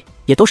的还击，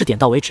也都是点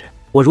到为止。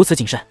我如此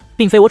谨慎，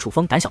并非我楚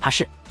枫胆小怕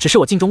事，只是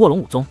我敬重卧龙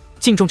武宗，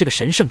敬重这个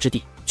神圣之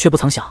地，却不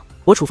曾想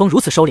我楚枫如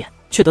此收敛，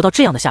却得到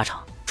这样的下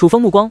场。楚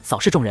枫目光扫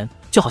视众人，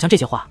就好像这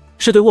些话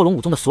是对卧龙武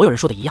宗的所有人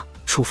说的一样。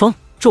楚枫，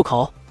住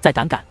口！再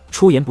胆敢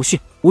出言不逊，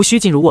无需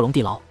进入卧龙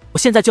地牢，我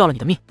现在就要了你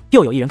的命！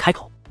又有一人开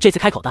口，这次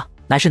开口的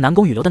乃是南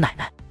宫雨流的奶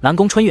奶南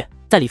宫春月。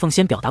在李凤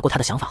仙表达过他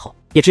的想法后，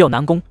也只有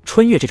南宫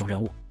春月这种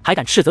人物还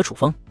敢斥责楚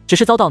枫。只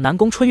是遭到南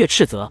宫春月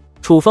斥责，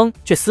楚枫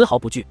却丝毫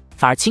不惧，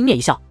反而轻蔑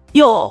一笑：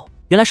哟，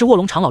原来是卧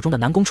龙长老中的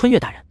南宫春月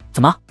大人，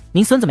怎么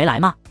您孙子没来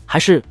吗？还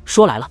是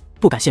说来了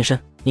不敢现身？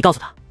你告诉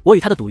他，我与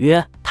他的赌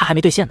约他还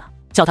没兑现呢，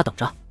叫他等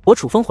着，我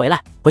楚枫回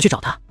来回去找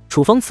他。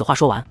楚枫此话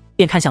说完，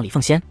便看向李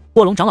凤仙：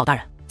卧龙长老大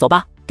人，走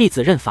吧，弟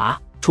子认罚。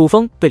楚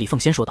枫对李凤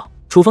仙说道。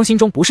楚枫心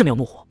中不是没有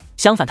怒火，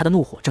相反他的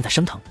怒火正在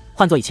升腾。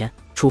换做以前，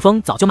楚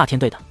枫早就骂天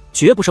对的，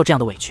绝不受这样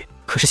的委屈。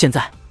可是现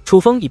在，楚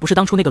枫已不是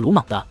当初那个鲁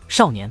莽的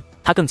少年，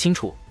他更清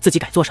楚自己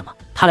该做什么。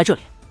他来这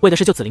里为的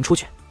是救紫菱出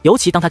去，尤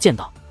其当他见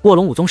到卧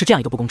龙武宗是这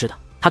样一个不公之的，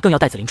他更要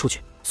带紫菱出去。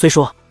虽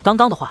说刚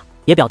刚的话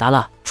也表达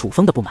了楚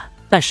枫的不满，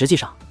但实际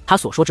上他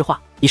所说之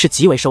话已是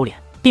极为收敛，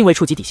并未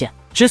触及底线。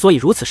之所以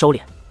如此收敛，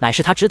乃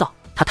是他知道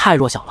他太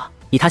弱小了，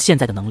以他现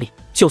在的能力，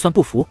就算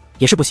不服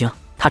也是不行，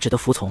他只得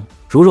服从，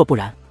如若不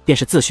然便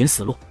是自寻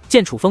死路。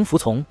见楚枫服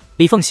从，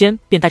李凤仙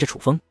便带着楚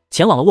枫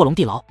前往了卧龙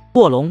地牢。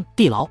卧龙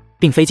地牢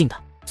并非近的，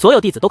所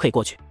有弟子都可以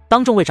过去。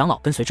当众位长老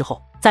跟随之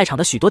后，在场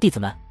的许多弟子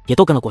们也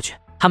都跟了过去，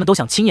他们都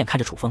想亲眼看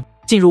着楚枫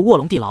进入卧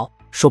龙地牢，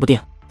说不定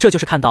这就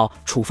是看到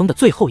楚枫的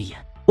最后一眼。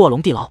卧龙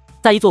地牢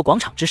在一座广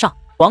场之上，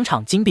广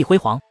场金碧辉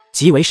煌，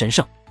极为神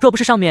圣。若不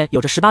是上面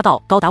有着18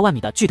道高达万米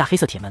的巨大黑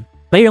色铁门，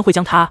没人会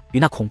将它与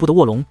那恐怖的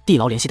卧龙地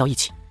牢联系到一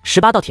起。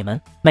18道铁门，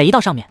每一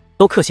道上面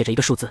都刻写着一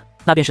个数字，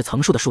那便是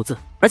层数的数字。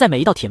而在每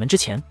一道铁门之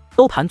前，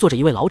都盘坐着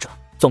一位老者，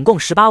总共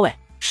18位。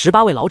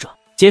18位老者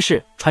皆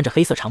是穿着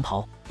黑色长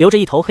袍，留着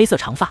一头黑色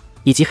长发，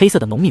以及黑色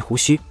的浓密胡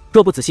须。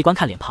若不仔细观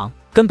看脸庞，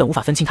根本无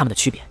法分清他们的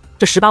区别。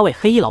这18位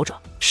黑衣老者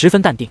十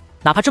分淡定，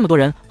哪怕这么多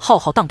人浩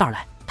浩荡荡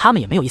来，他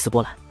们也没有一丝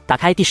波澜。打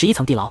开第11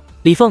层地牢，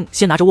李凤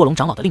先拿着卧龙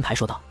长老的令牌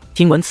说道。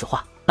听闻此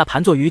话，那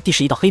盘坐于第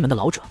11道黑门的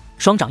老者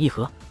双掌一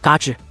合，嘎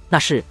吱，那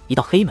是一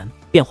道黑门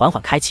便缓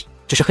缓开启。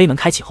只是黑门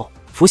开启后，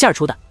浮现而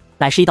出的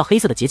乃是一道黑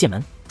色的结界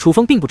门。楚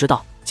枫并不知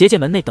道结界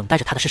门内等待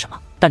着他的是什么，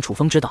但楚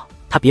枫知道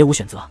他别无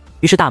选择。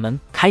于是大门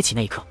开启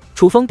那一刻，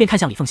楚枫便看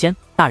向李凤仙：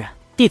大人，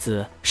弟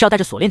子是要带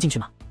着锁链进去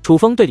吗？楚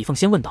枫对李凤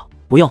仙问道。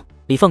不用。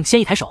李凤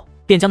仙一抬手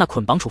便将那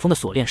捆绑楚枫的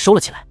锁链收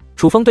了起来。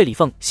楚枫对李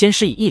凤仙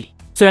施以一礼，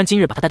虽然今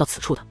日把他带到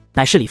此处的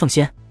乃是李凤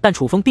仙，但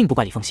楚风并不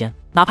怪李凤仙，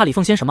哪怕李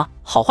凤仙什么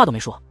好话都没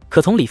说。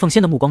可从李凤仙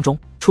的目光中，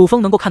楚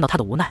风能够看到他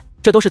的无奈，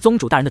这都是宗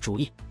主大人的主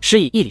意。施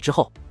以一礼之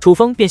后，楚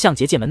风便向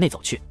结界门内走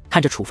去。看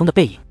着楚风的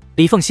背影，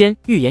李凤仙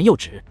欲言又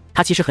止。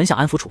他其实很想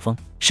安抚楚风，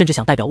甚至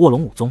想代表卧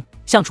龙武宗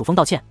向楚风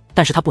道歉，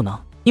但是他不能，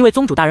因为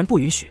宗主大人不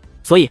允许，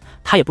所以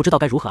他也不知道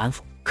该如何安抚。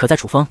可在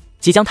楚风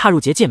即将踏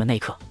入结界门那一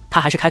刻，他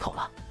还是开口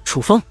了：“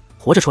楚风，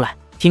活着出来！”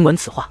听闻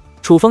此话，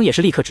楚风也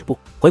是立刻止步，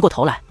回过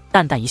头来，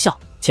淡淡一笑：“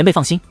前辈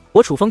放心，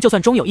我楚风就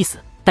算终有一死，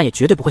但也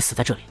绝对不会死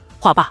在这里。”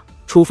话罢，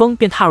楚风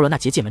便踏入了那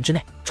结界门之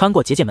内。穿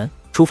过结界门，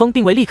楚风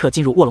并未立刻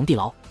进入卧龙地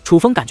牢。楚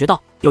风感觉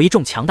到有一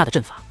众强大的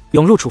阵法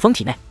涌入楚风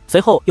体内，随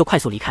后又快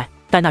速离开。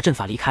待那阵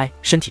法离开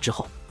身体之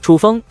后，楚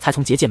风才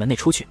从结界门内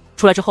出去。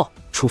出来之后，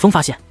楚风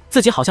发现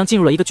自己好像进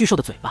入了一个巨兽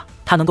的嘴巴，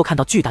他能够看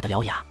到巨大的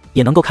獠牙，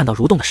也能够看到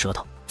蠕动的舌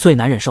头。最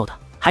难忍受的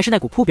还是那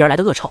股扑鼻而来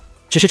的恶臭，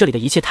只是这里的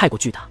一切太过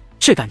巨大，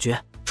这感觉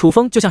楚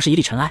风就像是一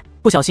粒尘埃，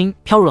不小心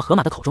飘入了河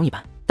马的口中一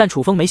般。但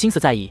楚风没心思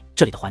在意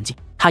这里的环境，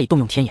他已动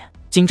用天眼，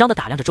紧张地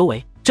打量着周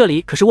围。这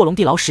里可是卧龙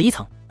地牢11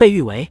层，被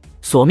誉为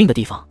索命的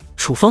地方。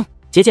楚风，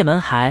结界门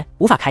还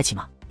无法开启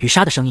吗？雨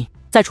莎的声音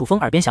在楚风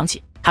耳边响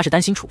起，他是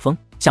担心楚风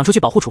想出去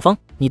保护楚风。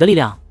你的力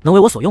量能为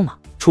我所用吗？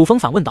楚风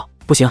反问道。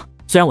不行，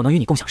虽然我能与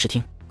你共享视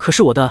听，可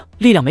是我的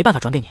力量没办法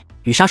转给你。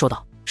雨莎说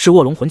道。是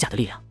卧龙魂甲的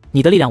力量，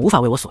你的力量无法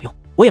为我所用，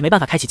我也没办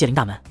法开启界灵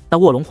大门。那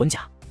卧龙魂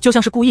甲就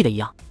像是故意的一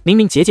样，明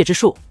明结界之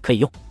术可以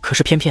用，可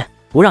是偏偏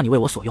不让你为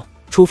我所用。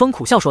楚风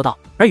苦笑说道。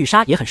而雨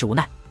莎也很是无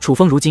奈，楚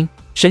风如今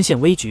身陷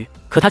危局，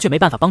可他却没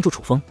办法帮助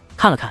楚风。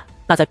看了看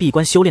那在闭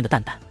关修炼的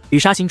蛋蛋，雨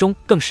莎心中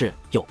更是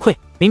有愧，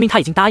明明他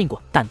已经答应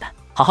过蛋蛋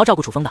好好照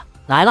顾楚风的。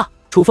来了，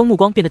楚风目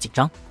光变得紧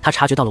张，他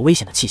察觉到了危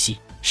险的气息，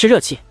是热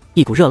气，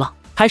一股热浪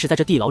开始在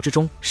这地牢之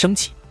中升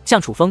起，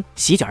向楚风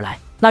席卷而来。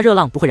那热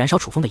浪不会燃烧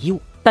楚风的衣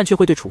物，但却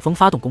会对楚风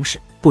发动攻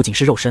势，不仅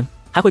是肉身，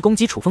还会攻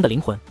击楚风的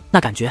灵魂，那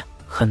感觉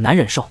很难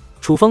忍受。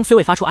楚风虽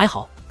未发出哀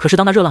嚎，可是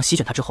当那热浪席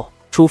卷他之后，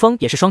楚风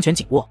也是双拳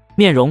紧握，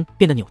面容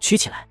变得扭曲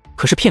起来。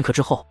可是片刻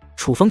之后，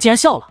楚风竟然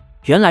笑了。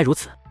原来如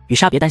此，雨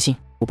莎别担心，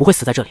我不会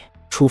死在这里。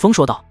楚风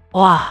说道。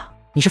哇，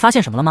你是发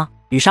现什么了吗？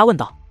雨莎问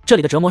道。这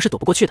里的折磨是躲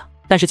不过去的，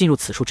但是进入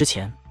此处之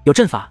前，有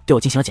阵法对我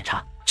进行了检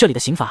查，这里的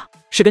刑罚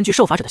是根据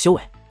受罚者的修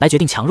为来决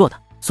定强弱的，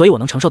所以我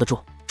能承受得住。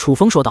楚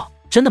风说道。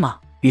真的吗？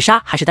雨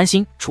莎还是担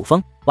心楚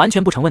风，完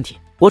全不成问题。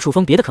我楚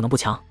风别的可能不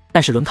强，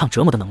但是轮抗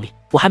折磨的能力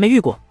我还没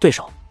遇过对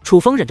手。楚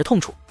风忍着痛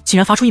楚，竟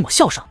然发出一抹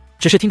笑声。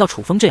只是听到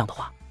楚风这样的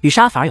话，雨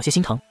莎反而有些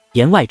心疼。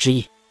言外之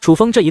意，楚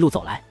风这一路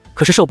走来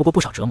可是受不过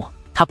不少折磨，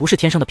他不是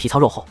天生的皮糙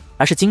肉厚，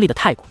而是经历的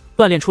太过，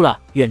锻炼出了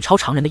远超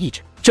常人的意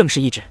志。正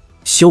是意志，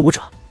修武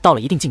者到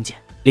了一定境界，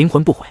灵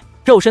魂不毁，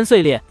肉身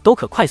碎裂都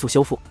可快速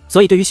修复，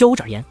所以对于修武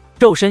者而言，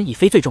肉身已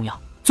非最重要，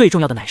最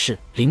重要的乃是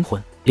灵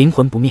魂。灵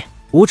魂不灭，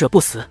武者不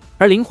死，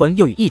而灵魂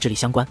又与意志力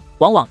相关，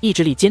往往意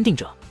志力坚定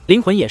者，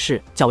灵魂也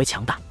是较为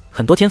强大。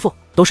很多天赋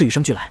都是与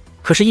生俱来，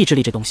可是意志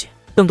力这东西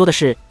更多的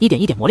是一点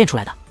一点磨练出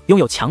来的。拥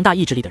有强大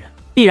意志力的人，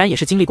必然也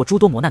是经历过诸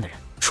多磨难的人。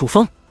楚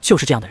风就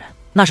是这样的人。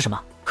那是什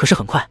么？可是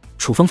很快，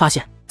楚风发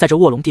现在这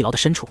卧龙地牢的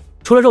深处，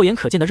除了肉眼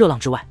可见的热浪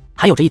之外，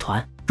还有着一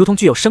团如同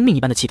具有生命一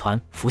般的气团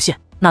浮现。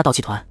那道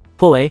气团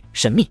颇为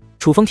神秘，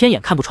楚风天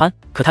眼看不穿，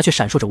可它却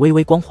闪烁着微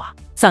微光华，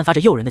散发着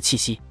诱人的气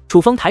息。楚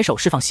风抬手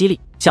释放吸力，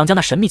想将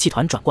那神秘气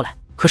团转过来，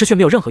可是却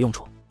没有任何用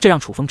处。这让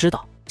楚风知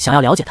道，想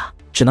要了解它，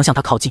只能向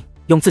它靠近，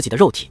用自己的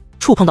肉体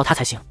触碰到它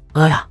才行。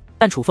呀！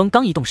但楚风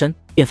刚一动身，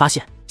便发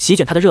现席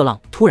卷他的热浪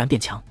突然变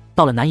强，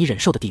到了难以忍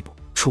受的地步。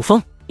楚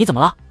风，你怎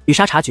么了？雨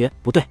莎察觉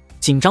不对，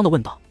紧张地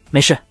问道。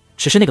没事，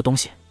只是那个东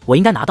西我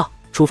应该拿到。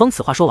楚风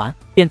此话说完，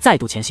便再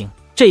度前行。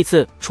这一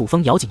次楚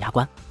风咬紧牙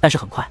关，但是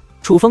很快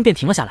楚风便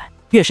停了下来。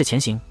越是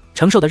前行，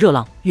承受的热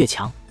浪越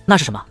强。那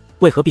是什么？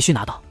为何必须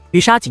拿到？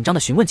雨莎紧张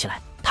地询问起来。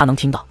她能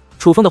听到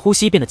楚风的呼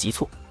吸变得急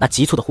促，那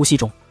急促的呼吸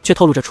中却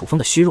透露着楚风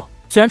的虚弱。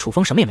虽然楚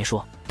风什么也没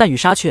说，但雨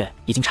莎却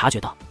已经察觉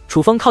到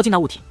楚风靠近那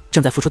物体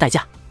正在付出代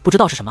价，不知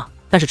道是什么，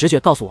但是直觉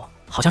告诉我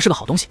好像是个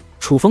好东西。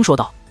楚风说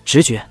道。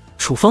直觉？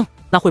楚风，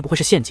那会不会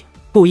是陷阱，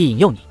故意引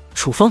诱你？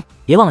楚风，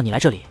别忘了你来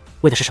这里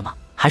为的是什么？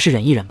还是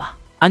忍一忍吧，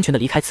安全的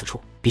离开此处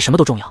比什么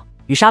都重要。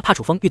雨莎怕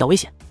楚风遇到危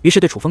险，于是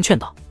对楚风劝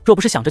道，若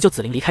不是想着救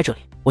紫菱离开这里，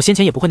我先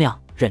前也不会那样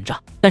忍着，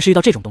但是遇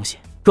到这种东西，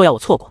若要我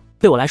错过，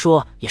对我来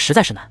说也实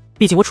在是难，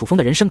毕竟我楚风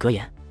的人生格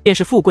言便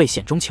是富贵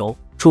险中求。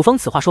楚风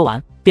此话说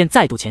完，便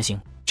再度前行，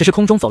只是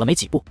空中走了没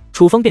几步，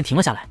楚风便停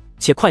了下来，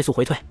且快速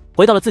回退，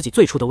回到了自己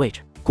最初的位置。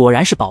果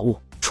然是宝物。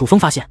楚风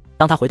发现，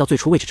当他回到最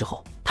初位置之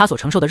后，他所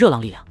承受的热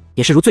浪力量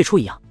也是如最初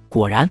一样。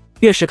果然，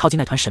越是靠近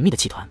那团神秘的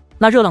气团，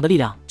那热浪的力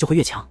量就会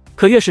越强。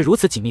可越是如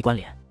此紧密关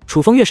联，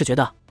楚风越是觉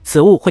得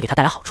此物会给他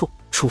带来好处。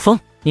楚风，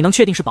你能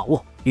确定是宝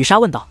物？雨莎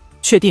问道。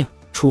确定。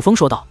楚风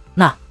说道。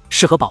那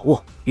是何宝物？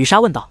雨莎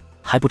问道。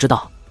还不知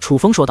道。楚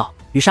风说道。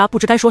雨莎不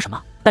知该说什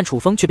么，但楚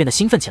风却变得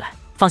兴奋起来。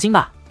放心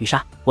吧，雨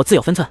莎，我自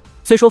有分寸。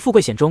虽说富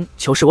贵险中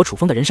求是我楚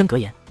风的人生格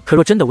言，可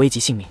若真的危及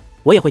性命，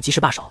我也会及时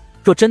罢手。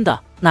若真的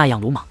那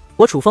样鲁莽，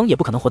我楚风也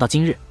不可能活到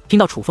今日。听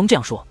到楚风这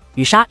样说，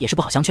雨莎也是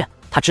不好相劝，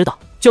他知道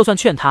就算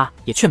劝他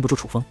也劝不住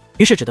楚风，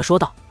于是只得说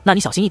道：“那你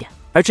小心一点。”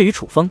而至于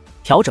楚风，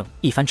调整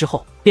一番之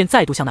后，便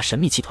再度向那神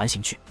秘气团行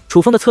去。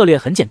楚风的策略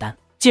很简单，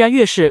既然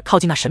越是靠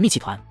近那神秘气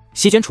团，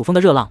席卷楚风的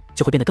热浪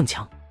就会变得更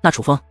强，那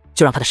楚风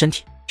就让他的身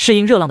体适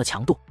应热浪的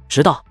强度，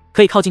直到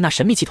可以靠近那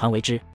神秘气团为之。